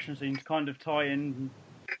major action scenes kind of tie in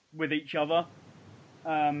with each other.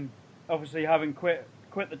 Obviously, having quit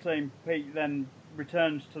the team, Pete then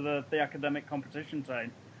returns to the academic competition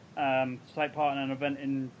team to take part in an event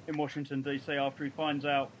in Washington DC after he finds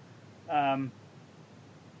out,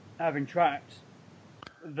 having tracked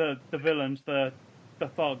the villains, the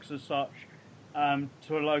thugs as such,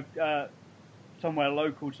 to somewhere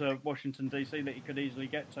local to Washington DC that he could easily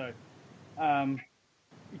get to.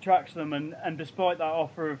 He tracks them, and despite that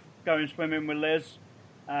offer of going swimming with Liz,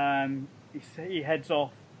 he heads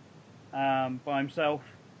off by himself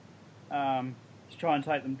to try and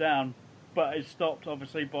take them down, but is stopped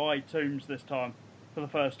obviously by Toomes this time for the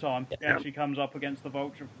first time. He actually comes up against the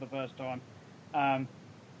Vulture for the first time, and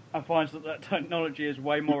finds that technology is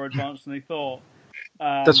way more advanced than he thought.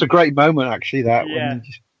 That's a great moment, actually. When he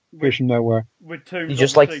just appears from nowhere. With Toomes, he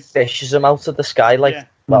just like fishes him out of the sky like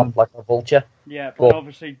a vulture. Yeah, but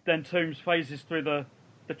obviously then Toomes phases through the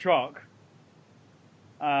truck,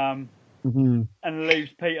 and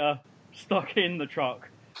leaves Peter stuck in the truck,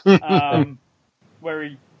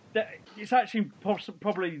 where it's actually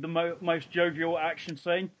probably the most jovial action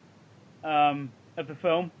scene of the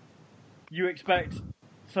film. You expect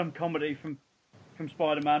some comedy from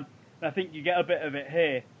Spider-Man, and I think you get a bit of it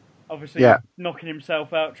here. Obviously, knocking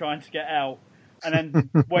himself out trying to get out, and then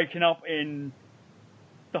waking up in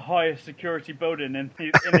the highest security building in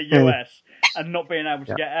the US and not being able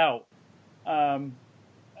to get out. And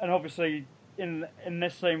obviously, in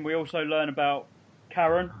this scene, we also learn about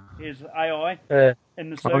Karen, his AI, in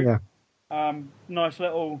the suit. Nice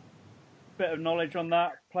little bit of knowledge on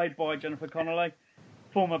that, played by Jennifer Connelly,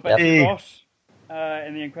 former Betsy Ross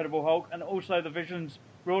in The Incredible Hulk, and also the Vision's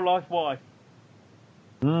real-life wife.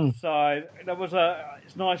 So that was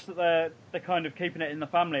it's nice that they're kind of keeping it in the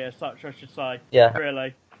family as such, I should say. Yeah.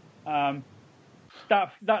 Really.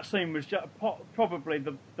 That scene was probably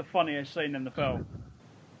the funniest scene in the film.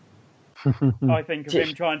 I think of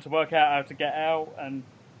him trying to work out how to get out and.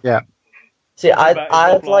 Yeah. See,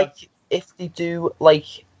 I'd like if they do like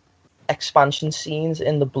expansion scenes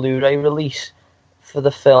in the Blu-ray release for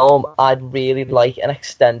the film. I'd really like an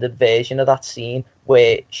extended version of that scene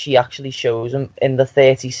where she actually shows him in the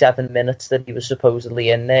 37 minutes that he was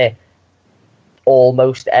supposedly in there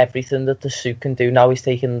almost everything that the suit can do now he's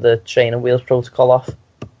taking the training wheels protocol off.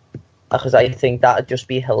 Because I think that'd just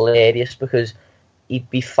be hilarious, because he'd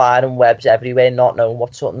be firing webs everywhere, not knowing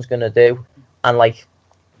what something's going to do, and like,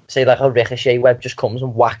 say like a ricochet web just comes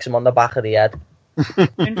and whacks him on the back of the head.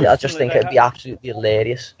 I just think it'd be absolutely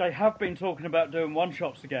hilarious. They have been talking about doing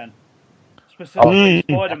one-shots again, specifically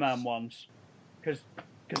Spider-Man ones, because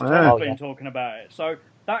Tom's been talking about it. So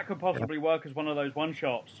that could possibly work as one of those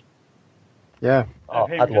one-shots. Yeah. Of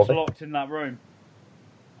him I'd just love it. locked in that room.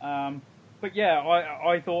 But yeah,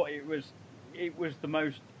 I thought it was the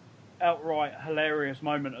most outright hilarious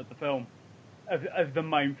moment of the film, of the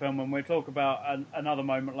main film, and we'll talk about another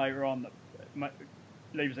moment later on that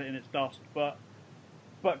leaves it in its dust. But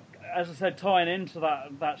as I said, tying into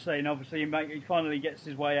that scene, obviously he finally gets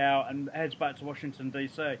his way out and heads back to Washington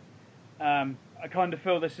DC. I kind of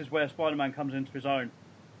feel this is where Spider-Man comes into his own,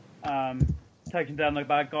 taking down the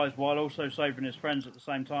bad guys while also saving his friends at the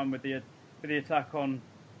same time with the attack on,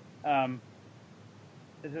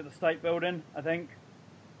 is it the State Building? I think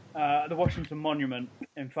the Washington Monument.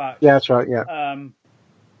 In fact, Yeah, that's right. Yeah.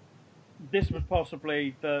 This was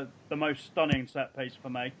possibly the most stunning set piece for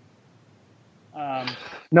me.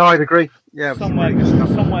 No, I'd agree. Yeah,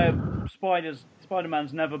 somewhere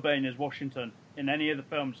Spider-Man's never been is Washington in any of the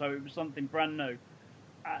films, so it was something brand new.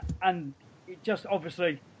 And it just,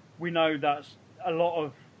 obviously, we know that's a lot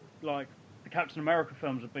of, like, the Captain America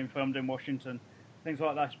films have been filmed in Washington, things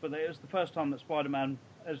like that, but it was the first time that Spider-Man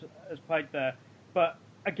has played there. But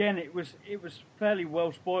again, it was fairly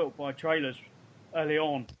well spoilt by trailers early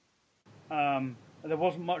on. There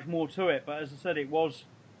wasn't much more to it, but as I said, it was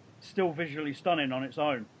still visually stunning on its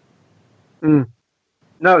own.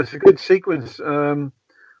 No, it's a good sequence.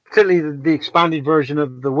 Particularly the expanded version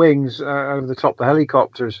of the wings over the top of the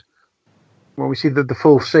helicopters. When we see the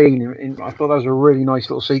full scene, I thought that was a really nice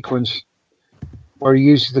little sequence where he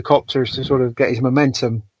uses the copters to sort of get his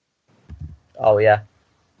momentum. Oh yeah,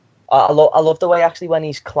 I love the way actually when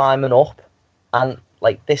he's climbing up, and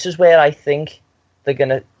like this is where I think they're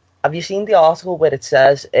gonna. Have you seen the article where it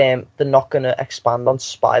says they're not gonna expand on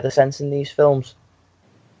spider sense in these films?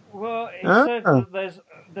 Well, it said that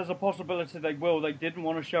there's a possibility they will. They didn't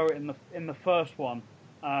want to show it in the first one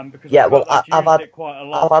because I've had it quite a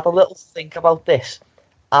lot. I've had a little think about this.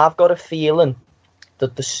 I've got a feeling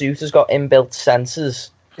that the suit has got inbuilt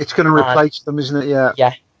sensors. It's going to replace them, isn't it? Yeah.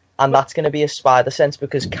 Yeah, and that's going to be a spider sense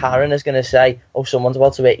because Karen is going to say, "Oh, someone's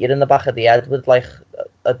about to hit you in the back of the head with like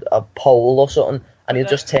a pole or something," and he'll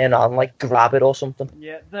just turn around and like grab it or something.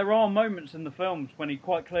 Yeah, there are moments in the films when he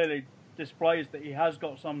quite clearly displays that he has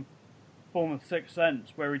got some form of sixth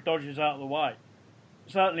sense where he dodges out of the way.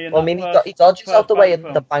 Certainly in he dodges out the way in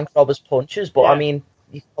the bank robbers' punches, but I mean,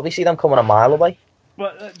 you probably see them coming a mile away.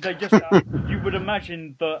 But they just, you would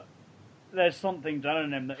imagine that there's something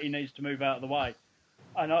telling him that he needs to move out of the way.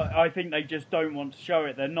 And I think they just don't want to show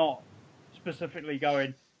it. They're not specifically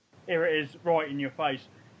going, here it is right in your face.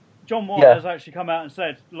 John Watt has actually come out and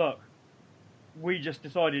said, look, we just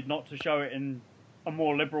decided not to show it in a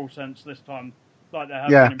more liberal sense this time, like they have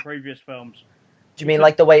been in previous films. Do you mean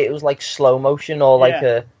like the way it was like slow motion or like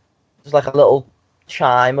there's like a little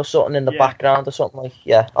chime or something in the background or something like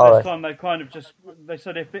This time they kind of they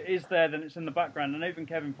said if it is there then it's in the background, and even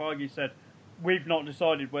Kevin Feige said we've not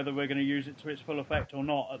decided whether we're going to use it to its full effect or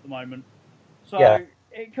not at the moment. So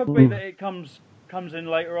it could be that it comes in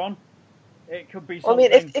later on. It could be something. I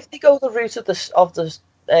mean, if they go the route of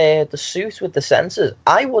the suit with the sensors,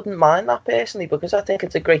 I wouldn't mind that personally because I think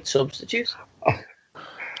it's a great substitute.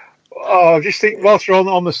 Oh, just think, whilst we're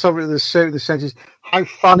on the subject of the suit, the sensors, how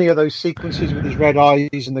funny are those sequences with his red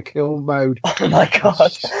eyes and the kill mode? Oh my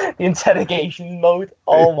god, the interrogation mode.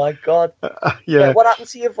 Oh my god. Yeah. What happened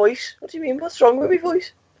to your voice? What do you mean? What's wrong with my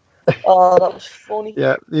voice? Oh, that was funny.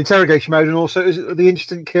 Yeah, the interrogation mode, and also is it the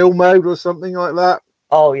instant kill mode or something like that?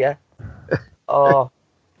 Oh yeah. Oh.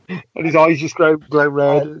 And his eyes just glow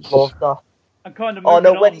red. I love that. I'm kind of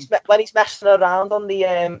when he's messing around on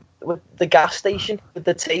the with the gas station with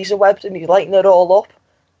the taser webs and he's lighting it all up.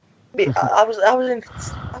 I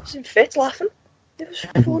was in fits laughing. It was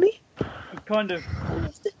funny. I'm kind of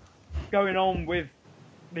going on with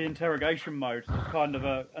the interrogation mode. It's kind of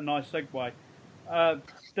a nice segue.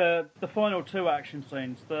 The final two action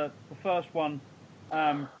scenes. The first one,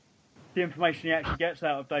 the information he actually gets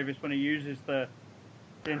out of Davis when he uses the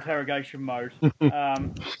interrogation mode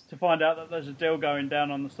to find out that there's a deal going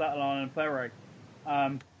down on the Staten Island ferry.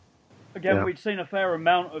 We'd seen a fair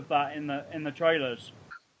amount of that in the trailers.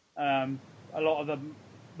 A lot of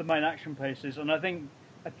the main action pieces, and I think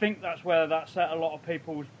that's where that set a lot of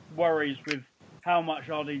people's worries with how much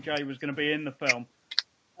RDJ was going to be in the film.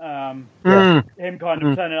 Him kind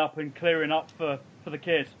of turning up and clearing up for the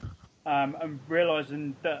kid, and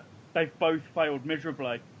realising that they've both failed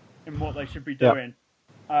miserably in what they should be doing.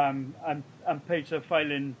 And Peter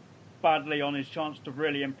failing badly on his chance to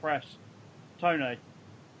really impress Tony.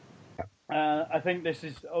 I think this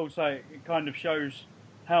is also, it kind of shows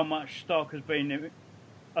how much Stark has been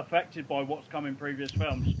affected by what's come in previous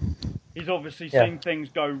films. He's obviously seen things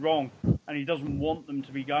go wrong, and he doesn't want them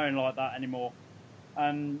to be going like that anymore.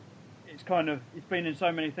 And it's kind of he's been in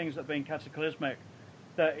so many things that have been cataclysmic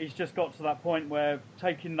that he's just got to that point where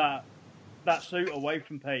taking that suit away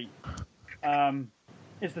from Pete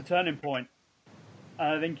is the turning point.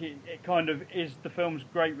 And I think it kind of is the film's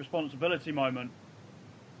great responsibility moment.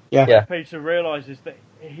 Yeah. Peter realises that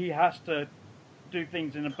he has to do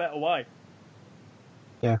things in a better way.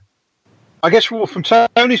 Yeah. I guess from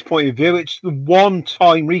Tony's point of view, it's the one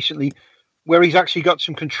time recently where he's actually got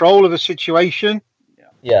some control of the situation.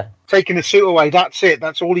 Yeah. Taking the suit away, that's it.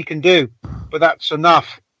 That's all he can do. But that's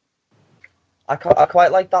enough. I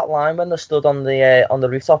quite like that line when they stood on the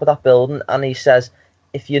rooftop of that building, and he says,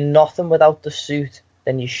 "If you're nothing without the suit,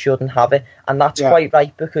 then you shouldn't have it." And that's quite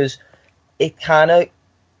right, because it kind of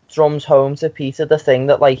drums home to Peter the thing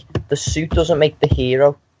that, like, the suit doesn't make the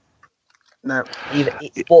hero. No.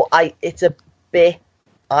 It's a bit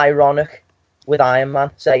ironic with Iron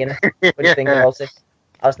Man saying it when you think about it.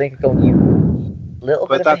 I was thinking, you little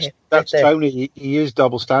bit of a that's Tony. He is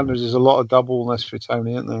double standards. There's a lot of doubleness for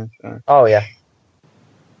Tony, isn't there? So. Oh yeah.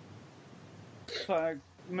 So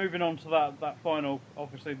moving on to that final,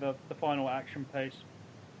 obviously the final action piece.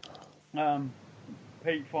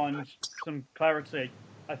 Pete finds some clarity,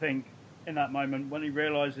 I think, in that moment when he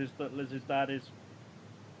realises that Liz's dad is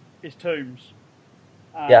Toombs.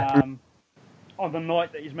 On the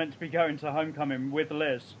night that he's meant to be going to homecoming with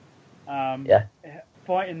Liz.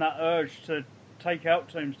 Fighting that urge to take out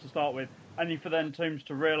Toombs to start with, only for then Toombs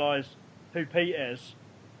to realise who Pete is.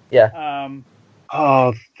 Yeah.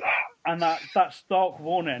 And that stark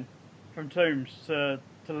warning from Toombs to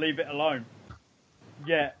leave it alone.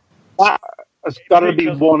 Yeah. That's got to be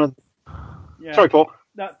one of... Yeah. Sorry, Paul.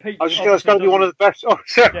 That Pete I was just going to it's got to be one of the best... Oh,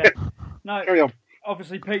 sorry. Yeah. No, carry on.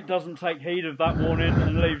 Obviously, Pete doesn't take heed of that warning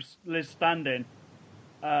and leaves Liz standing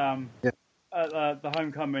at the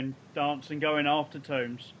homecoming dance and going after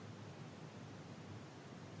Toombs.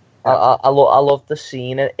 I love the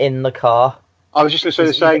scene in the car. I was just going to say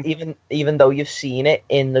the same. Even though you've seen it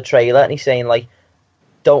in the trailer, and he's saying, like,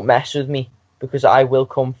 "Don't mess with me because I will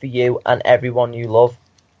come for you and everyone you love."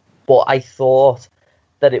 But I thought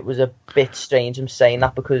that it was a bit strange him saying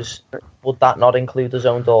that, because would that not include his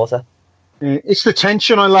own daughter? It's the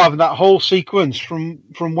tension I love, that whole sequence from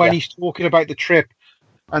when he's talking about the trip,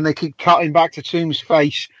 and they keep cutting back to Toombs'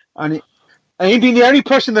 face, and him being the only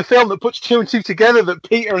person in the film that puts two and two together, that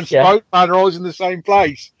Peter and Spider-Man are always in the same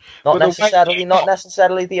place. Not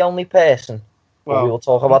necessarily the only person. Well, we will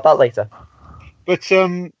talk about that later. But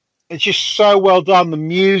it's just so well done. The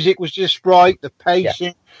music was just right. The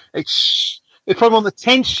pacing. Yeah. It's probably one of the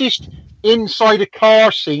tensest inside a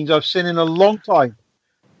car scenes I've seen in a long time.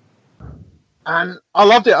 And I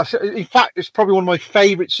loved it. In fact, it's probably one of my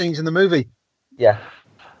favourite scenes in the movie. Yeah.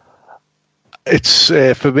 It's,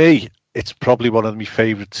 for me, it's probably one of my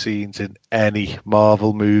favourite scenes in any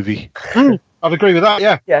Marvel movie. I'd agree with that,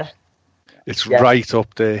 yeah. Yeah. It's right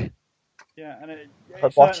up there. Yeah, and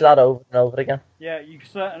I'd watch that over and over again. Yeah, you can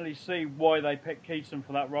certainly see why they picked Keaton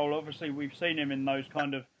for that role. Obviously, we've seen him in those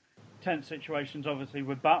kind of tense situations, obviously,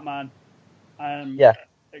 with Batman and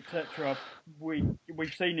etc.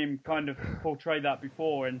 We've seen him kind of portray that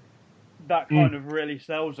before, and that kind of really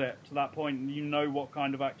sells it to that point, and you know what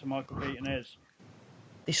kind of actor Michael Keaton is.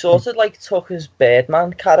 He sort of like took his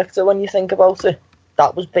Birdman character when you think about it.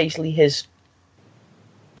 That was basically his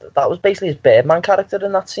Birdman character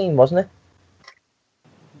in that scene, wasn't it?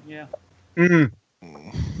 Yeah. Mm.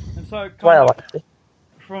 And so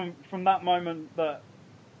from that moment that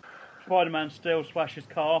Spider-Man steals Flash's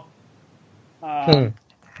car to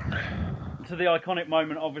the iconic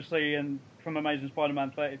moment, obviously, and from Amazing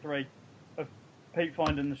Spider-Man 33 of Pete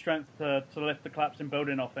finding the strength to lift the collapsing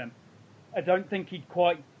building off him. I don't think he'd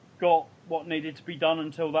quite got what needed to be done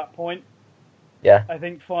until that point. Yeah. I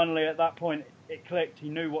think finally at that point it clicked. He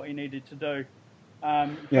knew what he needed to do.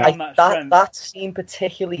 That scene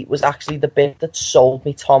particularly was actually the bit that sold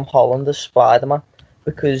me Tom Holland as Spider-Man,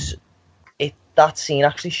 because that scene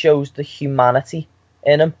actually shows the humanity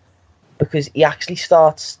in him, because he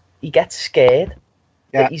gets scared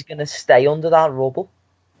that he's going to stay under that rubble.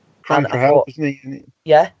 Crying for help, isn't he?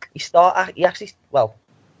 Yeah,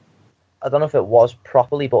 I don't know if it was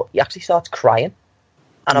properly, but he actually starts crying.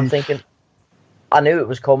 And I'm thinking, I knew it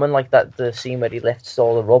was coming, like that, the scene where he lifts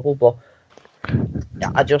all the rubble, but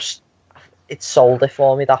it sold it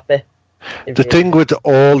for me, that bit. The thing with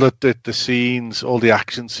all the scenes, all the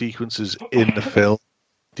action sequences in the film,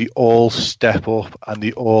 they all step up and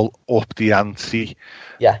they all up the ante.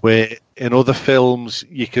 Yeah. Where in other films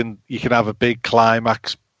you can have a big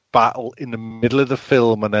climax battle in the middle of the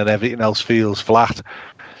film and then everything else feels flat.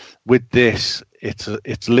 With this,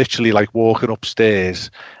 it's literally like walking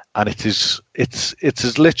upstairs and it's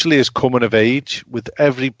as literally as coming of age. With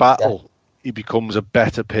every battle, he becomes a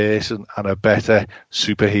better person and a better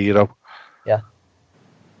superhero. Yeah,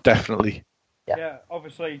 definitely. Yeah,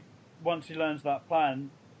 obviously, once he learns that plan,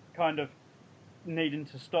 kind of needing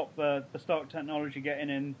to stop the Stark technology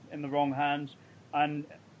getting in the wrong hands, and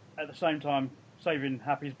at the same time saving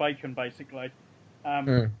Happy's bacon, basically.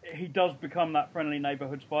 He does become that friendly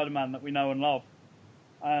neighbourhood Spider-Man that we know and love,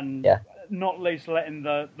 and not least letting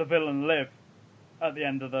the villain live at the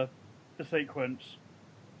end of the sequence,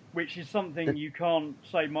 which is something you can't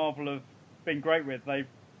say Marvel have been great with. They've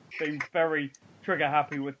been very trigger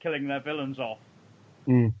happy with killing their villains off.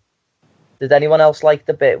 Did anyone else like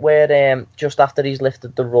the bit where just after he's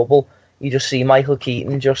lifted the rubble, you just see Michael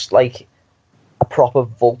Keaton just like a proper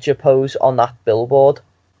vulture pose on that billboard?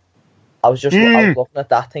 I was looking at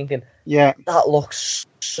that thinking, that looks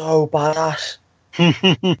so badass.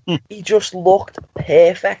 He just looked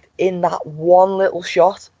perfect in that one little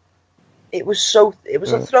shot. It was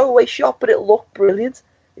a throwaway shot, but it looked brilliant.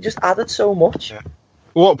 It just added so much. Yeah.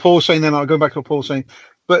 What Paul's saying then, I'll go back to what Paul's saying,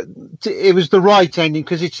 but it was the right ending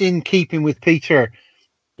because it's in keeping with Peter.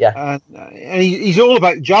 Yeah. And he's all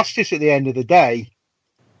about justice at the end of the day.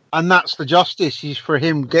 And that's the justice is for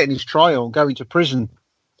him getting his trial, going to prison.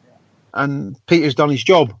 And Peter's done his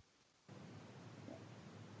job.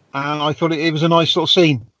 And I thought it was a nice little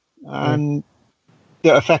scene. And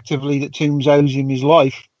that effectively that Toombs owes him his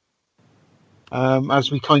life.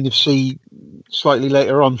 As we kind of see slightly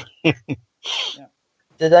later on.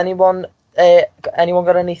 Did anyone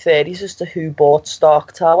got any theories as to who bought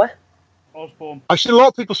Stark Tower? Osborn. I've seen a lot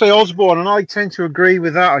of people say Osborn, and I tend to agree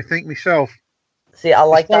with that, I think, myself. See, I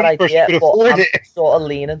like that idea, but I'm it. sort of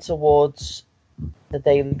leaning towards the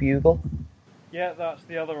Daily Bugle. Yeah, that's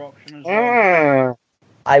the other option as well.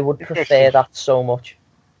 I would prefer that so much.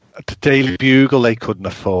 The Daily Bugle, they couldn't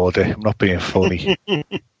afford it. I'm not being funny.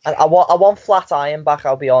 I want Flatiron back,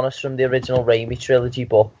 I'll be honest, from the original Raimi trilogy,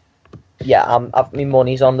 but yeah, my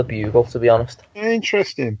money's on the Bugle, to be honest.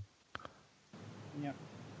 Interesting. Yeah.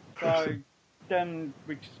 So then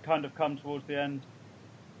we kind of come towards the end.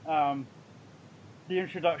 The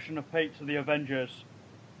introduction of Pete to the Avengers,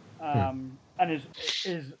 and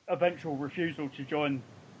his eventual refusal to join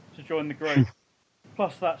the group.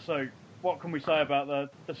 Plus that suit. What can we say about the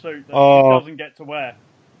suit that he doesn't get to wear?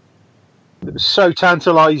 It was so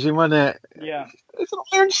tantalising, wasn't it? Yeah. It's an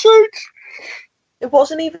iron suit. It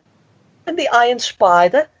wasn't even the Iron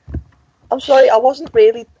Spider. I'm sorry, I wasn't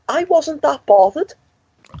that bothered.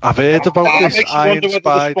 I've heard about this Iron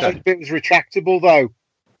Spider. The bit was retractable,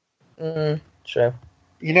 though. True.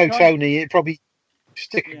 You know, Tony, it probably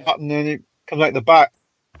stick a button and it comes out the back.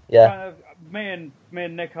 Yeah. Me and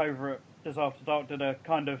Nick over at Just After Dark did a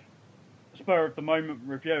kind of spur of the moment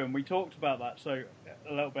review, and we talked about that a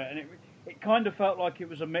little bit, and it kind of felt like it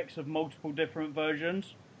was a mix of multiple different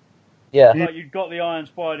versions. Yeah. Like you'd got the Iron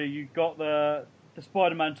Spider, you'd got the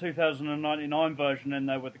Spider-Man 2099 version in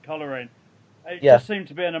there with the colouring. It just seemed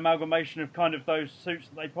to be an amalgamation of kind of those suits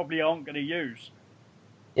that they probably aren't going to use.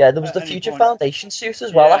 Yeah, there was the Future Foundation suit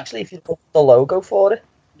as well, actually, if you put the logo for it.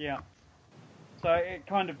 Yeah. So it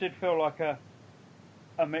kind of did feel like a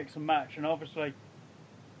mix and match, and obviously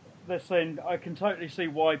this scene, I can totally see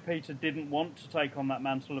why Peter didn't want to take on that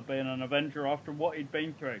mantle of being an Avenger after what he'd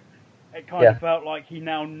been through. It kind of felt like he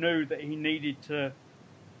now knew that he needed to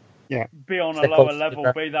be on a lower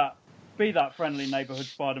level, be that friendly neighbourhood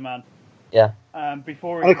Spider-Man. Yeah.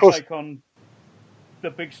 Before he could take on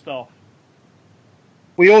the big stuff.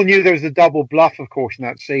 We all knew there was a double bluff, of course, in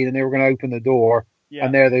that scene, and they were going to open the door,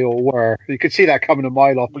 and there they all were. You could see that coming a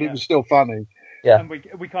mile off, but it was still funny. Yeah. And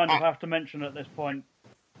we kind of have to mention at this point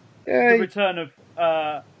the Hey. return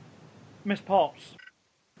of Miss Potts.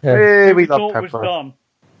 Hey, who we thought love was Pepper. done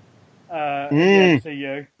at the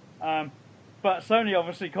MCU. But Sony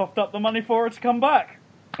obviously coughed up the money for her to come back.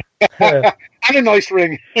 And a nice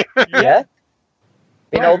ring. Yeah.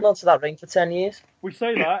 Been holding on to that ring for 10 years. We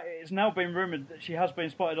say that. It's now been rumoured that she has been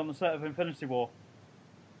spotted on the set of Infinity War.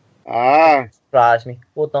 Surprise me.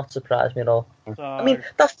 Would not surprise me at all. So, I mean,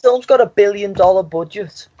 that film's got $1 billion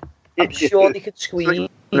budget. I'm sure they could squeeze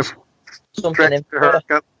something in for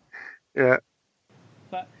it. Yeah.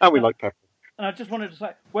 And we like Pepper. And I just wanted to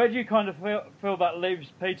say, where do you kind of feel that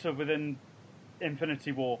leaves Peter within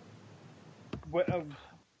Infinity War?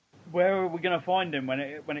 Where are we going to find him when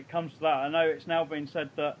it comes to that? I know it's now been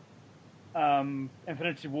said that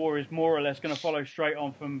Infinity War is more or less going to follow straight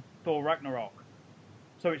on from Thor Ragnarok.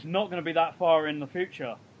 So it's not going to be that far in the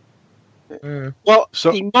future. Well,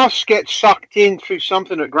 he must get sucked in through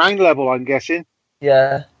something at ground level, I'm guessing.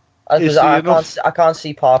 Yeah. I can't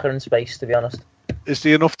see Parker in space, to be honest. Is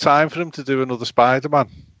there enough time for him to do another Spider-Man?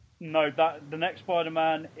 No, the next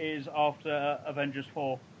Spider-Man is after Avengers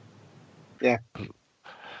 4. Yeah.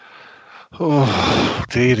 Oh,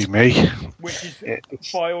 dearie me. Which is,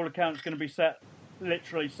 by all accounts, going to be set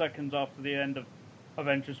literally seconds after the end of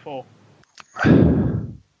Avengers 4.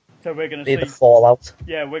 So we're going to see the fallout.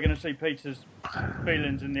 Yeah, we're going to see Peter's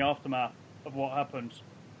feelings in the aftermath of what happens.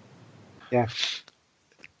 Yeah.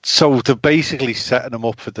 So they're basically setting him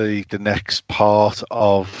up for the next part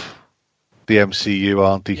of the MCU,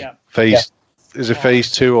 aren't they? Yeah. Is it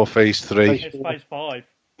phase 2 or phase 3? It's phase 5.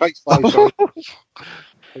 Phase 5, sorry.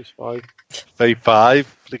 Phase 5. Phase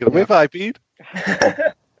 5? Look at where have I been?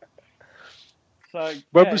 So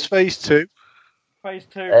when was phase 2? Phase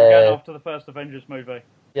 2 began after the first Avengers movie.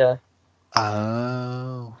 Yeah.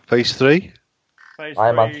 Oh. Phase 3? Phase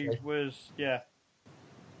 3 was, yeah.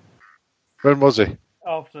 When was it?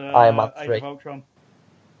 After Age of Ultron.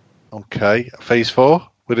 Okay. Phase 4?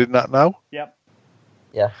 We're in that now? Yep.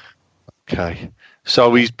 Yeah. Okay.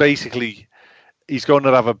 So he's going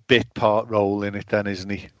to have a bit part role in it then, isn't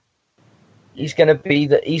he? He's going to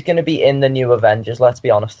be in the new Avengers, let's be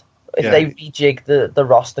honest. If they rejig the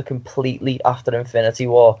roster completely after Infinity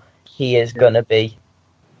War, he is going to be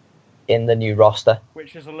in the new roster.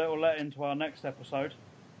 Which is a little let into our next episode,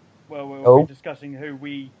 where we'll be discussing who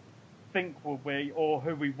we think will be, or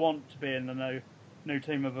who we want to be in the new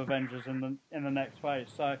team of Avengers in the next phase.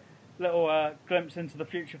 So, little glimpse into the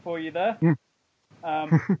future for you there.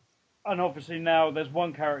 And obviously now there's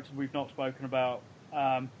one character we've not spoken about,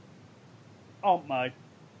 Aunt May.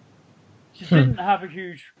 She didn't have a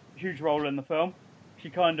huge role in the film. She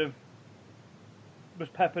kind of was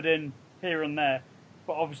peppered in here and there,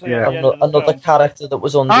 but obviously at the end of the another film, character that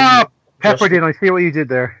was on. Peppered in. I see what you did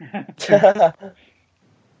there.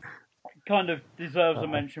 kind of deserves a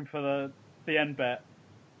mention for the end bit.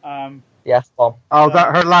 Yes, Tom.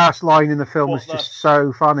 Her last line in the film was just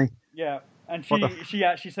so funny. Yeah, and she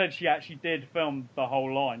actually said she actually did film the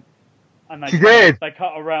whole line, and they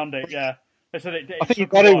cut around it. Yeah, they said it. I think you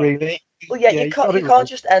got it really. Well, yeah, you can't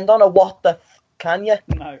just end on a what the can you?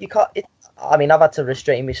 No, you can't. I mean, I've had to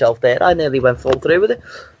restrain myself there. I nearly went full through with it.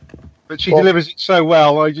 But she delivers it so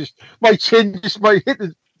well. My chin might hit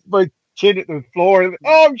my chin at the floor. And,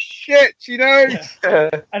 oh shit, she knows. Yeah.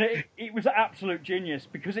 And it was absolute genius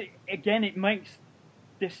because it makes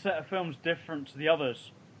this set of films different to the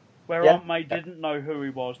others, where Aunt May didn't know who he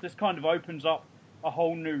was. This kind of opens up a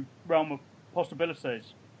whole new realm of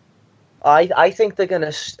possibilities. I think they're going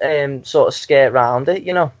to sort of skate around it,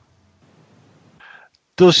 you know.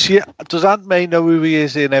 Does Aunt May know who he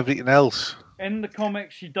is in everything else? In the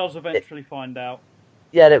comics, she does eventually find out.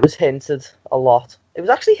 Yeah, it was hinted a lot. It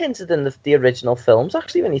was actually hinted in the original films,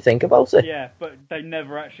 actually, when you think about it. Yeah, but they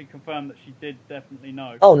never actually confirmed that she did definitely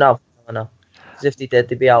know. Oh, no. As if they did,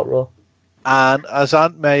 they'd be out raw. And has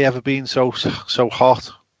Aunt May ever been so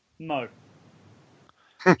hot? No.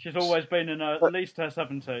 She's always been in at least her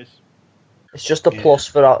 70s. It's just a plus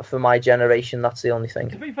for my generation, that's the only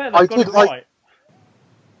thing. To be fair, they've got it right.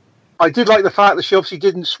 I did like the fact that she obviously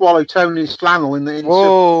didn't swallow Tony's flannel in the...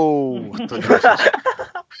 Whoa!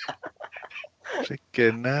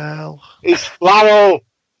 Freaking hell. It's flannel!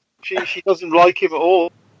 She doesn't like him at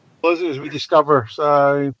all, as we discover,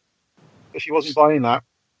 so she wasn't buying that.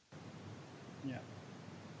 Yeah.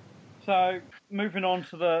 So, moving on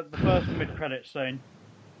to the first mid-credit scene,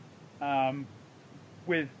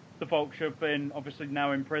 with the Vulture being obviously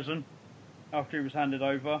now in prison after he was handed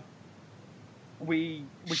over. We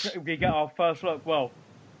get our first look, our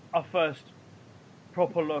first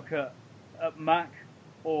proper look at Mac,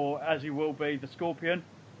 or as he will be, the Scorpion,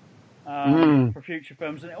 for future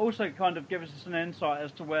films. And it also kind of gives us an insight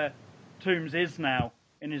as to where Toomes is now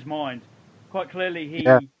in his mind. Quite clearly,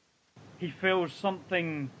 he feels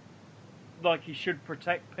something like he should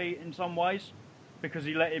protect Pete in some ways, because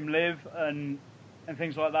he let him live and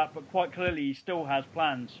things like that, but quite clearly he still has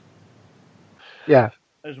plans. Yeah.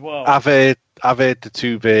 As well. I've heard the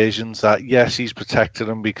two versions that yes, he's protected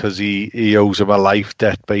him because he owes him a life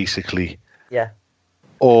debt, basically. Yeah.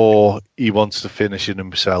 Or he wants to finish it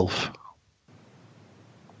himself.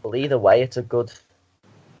 Well, either way, it's a good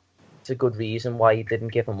reason why he didn't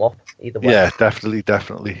give him up. Either way. Yeah,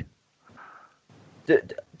 definitely.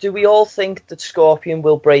 Do we all think that Scorpion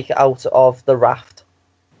will break out of the raft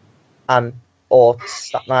or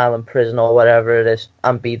Staten Island prison or whatever it is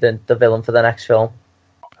and be the villain for the next film?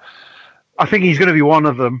 I think he's going to be one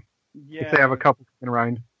of them if they have a couple coming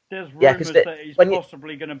around. There's rumours that he's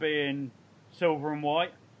possibly going to be in Silver and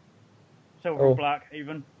White, Silver and Black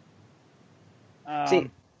even, as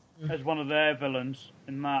one of their villains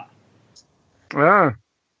in that. Yeah.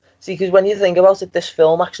 See, because when you think about it, this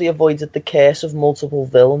film actually avoided the curse of multiple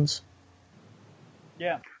villains.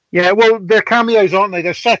 Yeah. Yeah, well, they're cameos, aren't they?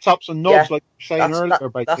 They're setups and nods, like you were saying earlier,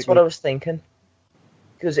 basically. That's what I was thinking.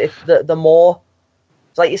 Because if the more,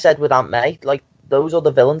 it's like you said with Aunt May, like those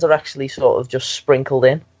other villains are actually sort of just sprinkled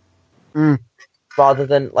in, rather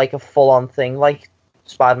than like a full-on thing like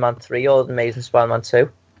Spider-Man 3 or The Amazing Spider-Man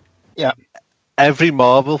 2. Yeah. Every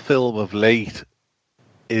Marvel film of late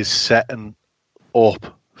is setting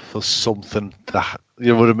up for something that,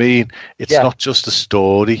 you know what I mean? It's not just a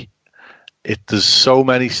story. There's so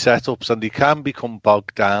many setups, and they can become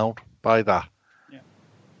bogged down by that.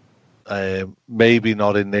 Maybe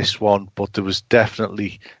not in this one, but there was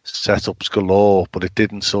definitely setups galore, but it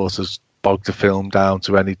didn't sort of bog the film down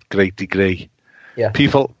to any great degree. Yeah.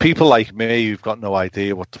 People like me who've got no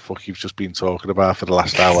idea what the fuck you've just been talking about for the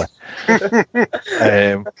last hour.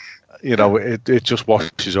 You know, it just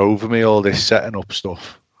washes over me, all this setting up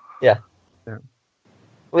stuff. Yeah.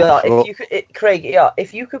 Well, if you could, Craig,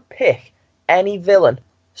 if you could pick any villain,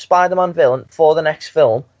 Spider-Man villain, for the next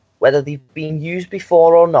film, whether they've been used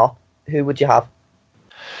before or not, who would you have?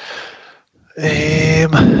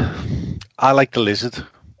 I like the Lizard.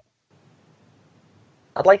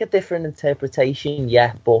 I'd like a different interpretation,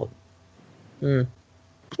 but...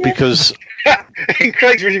 Because...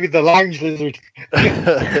 Craig's really with the lounge lizard.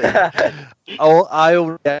 I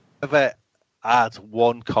only ever had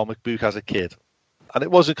one comic book as a kid. And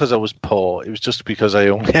it wasn't because I was poor. It was just because I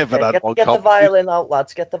only ever had one comic book. Get the violin out,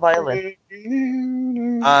 lads. Get the violin.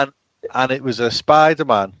 And it was a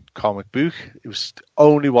Spider-Man comic book. It was the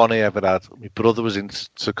only one I ever had. My brother was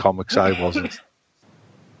into comics, I wasn't.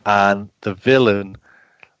 And the villain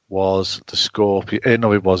was the Scorpion.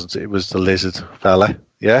 No, it wasn't. It was the Lizard fella.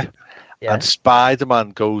 Yeah. And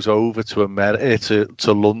Spider-Man goes over to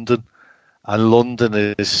to London, and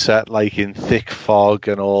London is set like in thick fog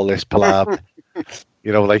and all this palaver,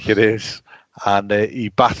 you know, like it is. And he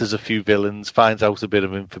batters a few villains, finds out a bit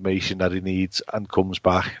of information that he needs, and comes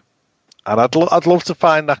back. And I'd love to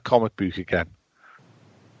find that comic book again.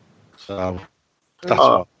 So that's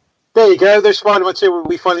what. There you go. There's Spider-Man 2 where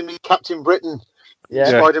we finally meet Captain Britain. Yeah.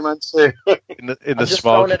 Spider-Man 2. in the I'm just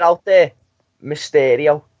smog. throwing it out there.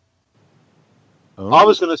 Mysterio. Oh. I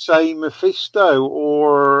was going to say Mephisto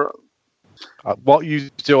or... what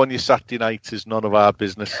you do on your Saturday nights is none of our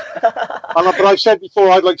business. But I've said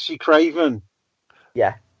before I'd like to see Craven.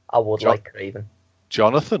 Yeah, I would like Craven.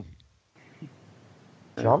 Jonathan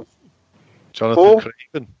Paul?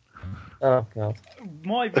 Craven. Oh, God.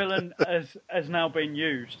 My villain has now been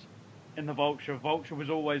used in the Vulture. Vulture was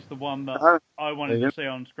always the one that I wanted to see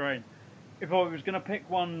on screen. If I was going to pick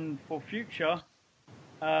one for future,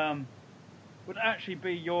 would actually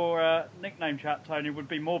be your nickname chat, Tony, would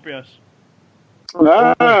be Morbius.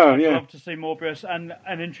 I'd love to see Morbius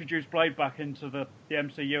and introduce Blade back into the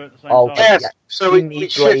MCU at the same time. Yes, so we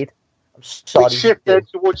shifted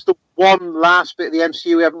towards the one last bit of the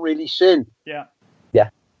MCU we haven't really seen. Yeah.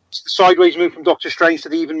 It's the sideways move from Doctor Strange to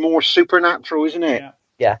the even more supernatural, isn't it?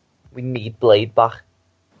 Yeah. We need Blade back.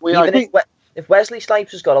 If Wesley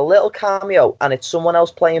Snipes has got a little cameo and it's someone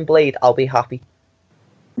else playing Blade, I'll be happy.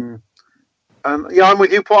 I'm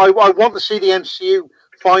with you, Paul. I want to see the MCU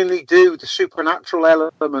finally do the supernatural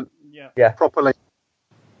element properly.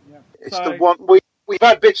 Yeah. It's the one we've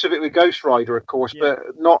had bits of it with Ghost Rider, of course,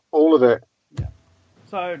 but not all of it. Yeah.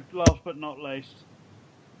 So, last but not least,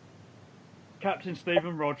 Captain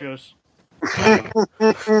Stephen Rogers.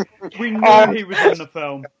 We knew he was in the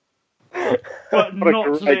film, but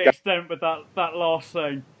not to the extent with that last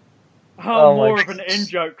scene. How more of an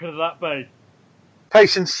in-joke could that be?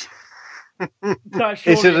 Patience.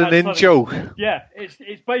 Is it an in-joke? Yeah,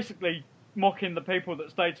 it's basically mocking the people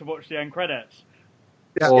that stayed to watch the end credits.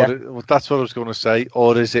 That's what I was going to say.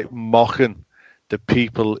 Or is it mocking the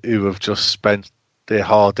people who have just spent their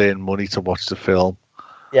hard-earned money to watch the film?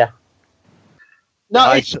 Yeah.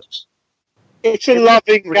 No, it's a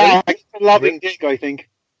loving gag. It's a loving dig, I think.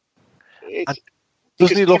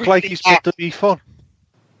 Doesn't he look like he's meant to be fun?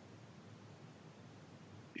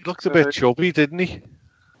 He looked a bit chubby, didn't he?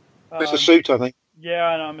 It's a suit, I think.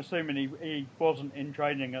 Yeah, and I'm assuming he wasn't in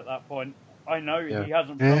training at that point. I know he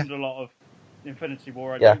hasn't filmed a lot of Infinity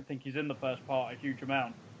War. I don't think he's in the first part a huge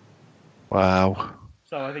amount. Wow.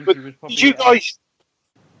 So I think he was probably...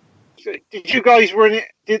 Did you guys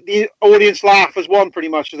did the audience laugh as one pretty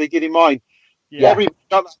much as they did in mine? Yeah. Everybody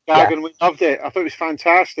got that gag and we loved it. I thought it was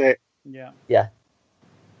fantastic. Yeah. Yeah.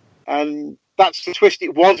 And that's the twist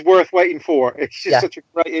it was worth waiting for. It's just such a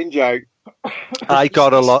great in-joke. I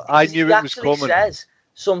got a lot. I knew it was coming. Says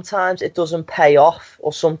sometimes it doesn't pay off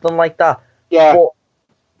or something like that. Yeah.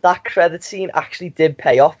 But that credit scene actually did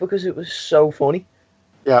pay off because it was so funny.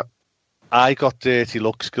 Yeah. I got dirty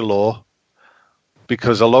looks galore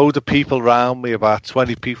because a load of people around me, about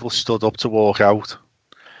 20 people, stood up to walk out.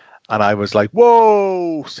 And I was like,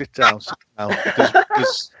 whoa, sit down, sit down.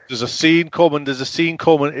 There's a scene coming,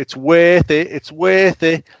 it's worth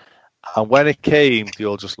it. And when it came, they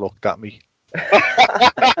all just looked at me.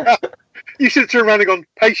 You should turn around and go,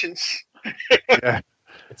 patience. Yeah.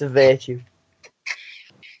 It's a virtue.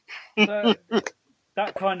 So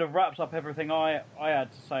that kind of wraps up everything I had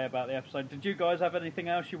to say about the episode. Did you guys have anything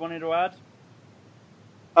else you wanted to add?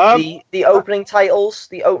 The opening titles.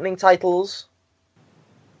 The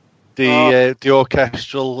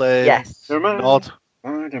orchestral yes. nod.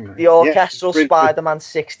 The orchestral Spider-Man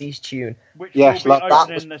 60s tune. Which will be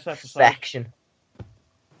opening this episode. Perfection.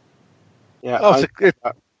 Yeah,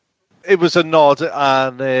 it was a nod,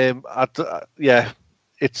 and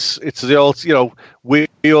it's the old, we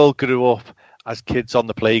all grew up as kids on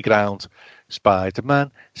the playground. Spider-Man,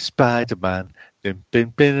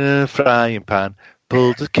 bin a frying pan,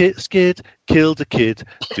 pulled the skid, killed the kid,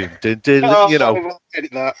 edit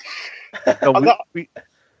that.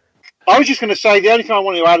 I was just going to say the only thing I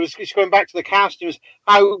wanted to add was just going back to the casting was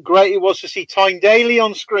how great it was to see Tyne Daly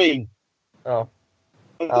on screen. Oh.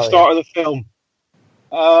 At the start of the film,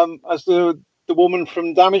 as the woman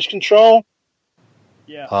from Damage Control.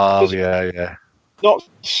 Yeah. Oh yeah. Not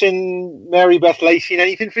seen Mary Beth Lacey in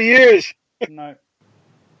anything for years. No.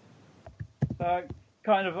 So,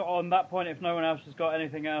 kind of on that point, if no one else has got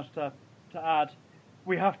anything else to add,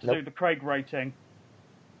 we have to do the Craig rating.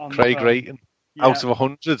 Craig rating out of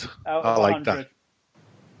 100. I like 100. that.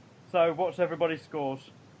 So, what's everybody's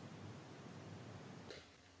scores?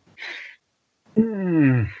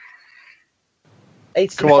 85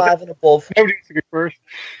 and above. Nobody needs to go first.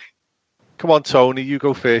 Come on, Tony, you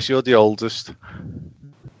go first. You're the oldest.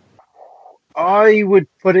 I would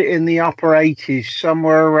put it in the upper 80s,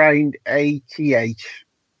 somewhere around 88.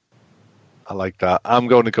 I like that. I'm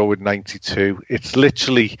going to go with 92. It's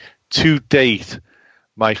literally, to date,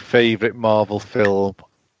 my favourite Marvel film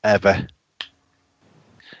ever.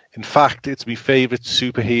 In fact, it's my favourite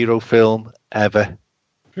superhero film ever.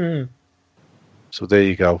 So there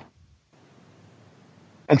you go.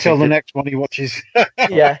 Until the next one he watches.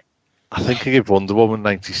 Yeah. I think I give Wonder Woman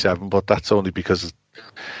 97, but that's only because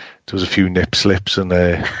there was a few nip slips and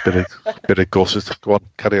a bit of gusset. Go on,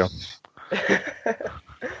 carry on.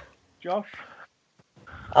 Josh?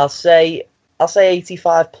 I'll say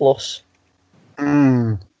 85 plus.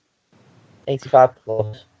 85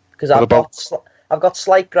 plus. Because I've got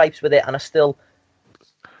slight gripes with it, and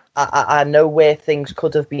I know where things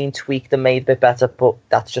could have been tweaked and made a bit better, but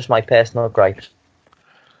that's just my personal gripes.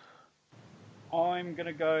 I'm going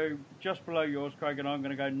to go just below yours, Craig, and I'm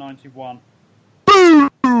going to go 91.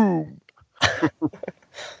 Boom!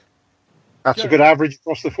 That's a good average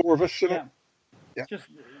across the four of us, isn't it? Yeah. Just,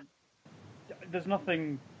 there's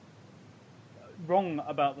nothing wrong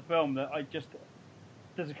about the film.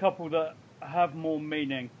 There's a couple that have more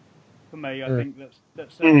meaning for me, I think,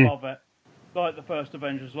 that's set above it. Like the first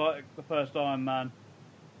Avengers, like the first Iron Man.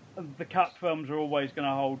 And the Cap films are always going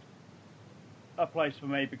to hold a place for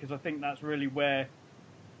me because I think that's really where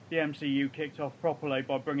the MCU kicked off properly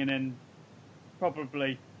by bringing in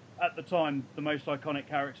probably at the time the most iconic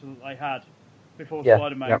character that they had before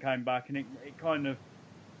Spider-Man came back, and it kind of,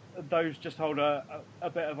 those just hold a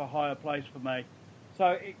bit of a higher place for me. So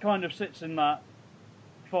it kind of sits in that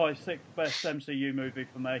 5th, 6th best MCU movie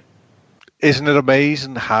for me. Isn't it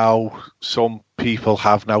amazing how some people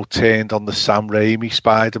have now turned on the Sam Raimi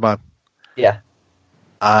Spider-Man? Yeah.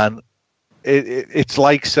 And it's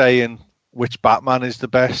like saying which Batman is the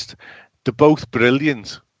best. They're both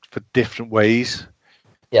brilliant for different ways.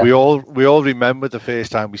 Yeah. We all remember the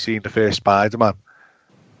first time we seen the first Spider-Man.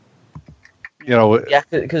 Yeah,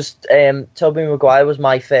 because Tobey Maguire was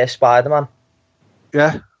my first Spider-Man.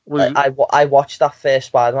 Yeah. I watched that first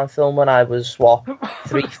Spider-Man film when I was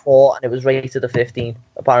 3, 4, and it was rated a 15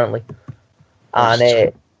 apparently. And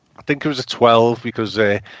I think it was a 12 because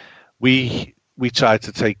we tried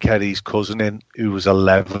to take Kerry's cousin in who was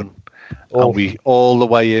 11, and we all the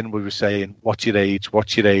way in we were saying, "What's your age?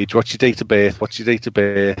 What's your age? What's your date of birth? What's your date of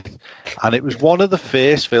birth?" And it was one of the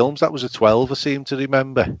first films that was a 12. I seem to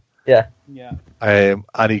remember. Yeah. And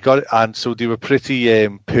he got it, and so they were pretty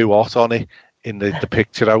poo hot on it in the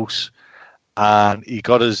picture house, and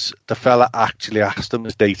the fella actually asked him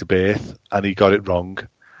his date of birth, and he got it wrong.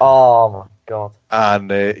 Oh my god!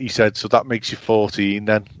 And he said, "So that makes you 14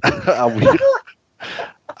 then," and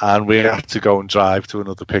we had to go and drive to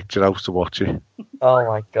another picture house to watch it. Oh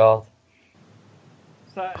my god!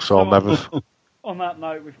 So I'll never. on that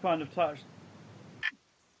note, we've kind of touched.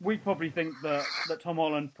 We probably think that Tom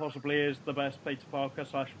Holland possibly is the best Peter Parker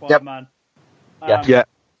 / Spider-Man. Yeah.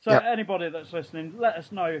 So anybody that's listening, let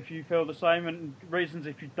us know if you feel the same, and reasons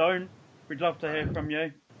if you don't. We'd love to hear from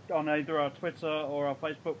you on either our Twitter or our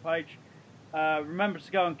Facebook page. Remember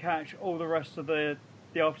to go and catch all the rest of the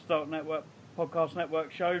After Dark Network podcast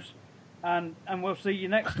network shows, and we'll see you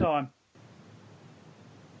next time.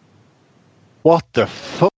 What the fuck?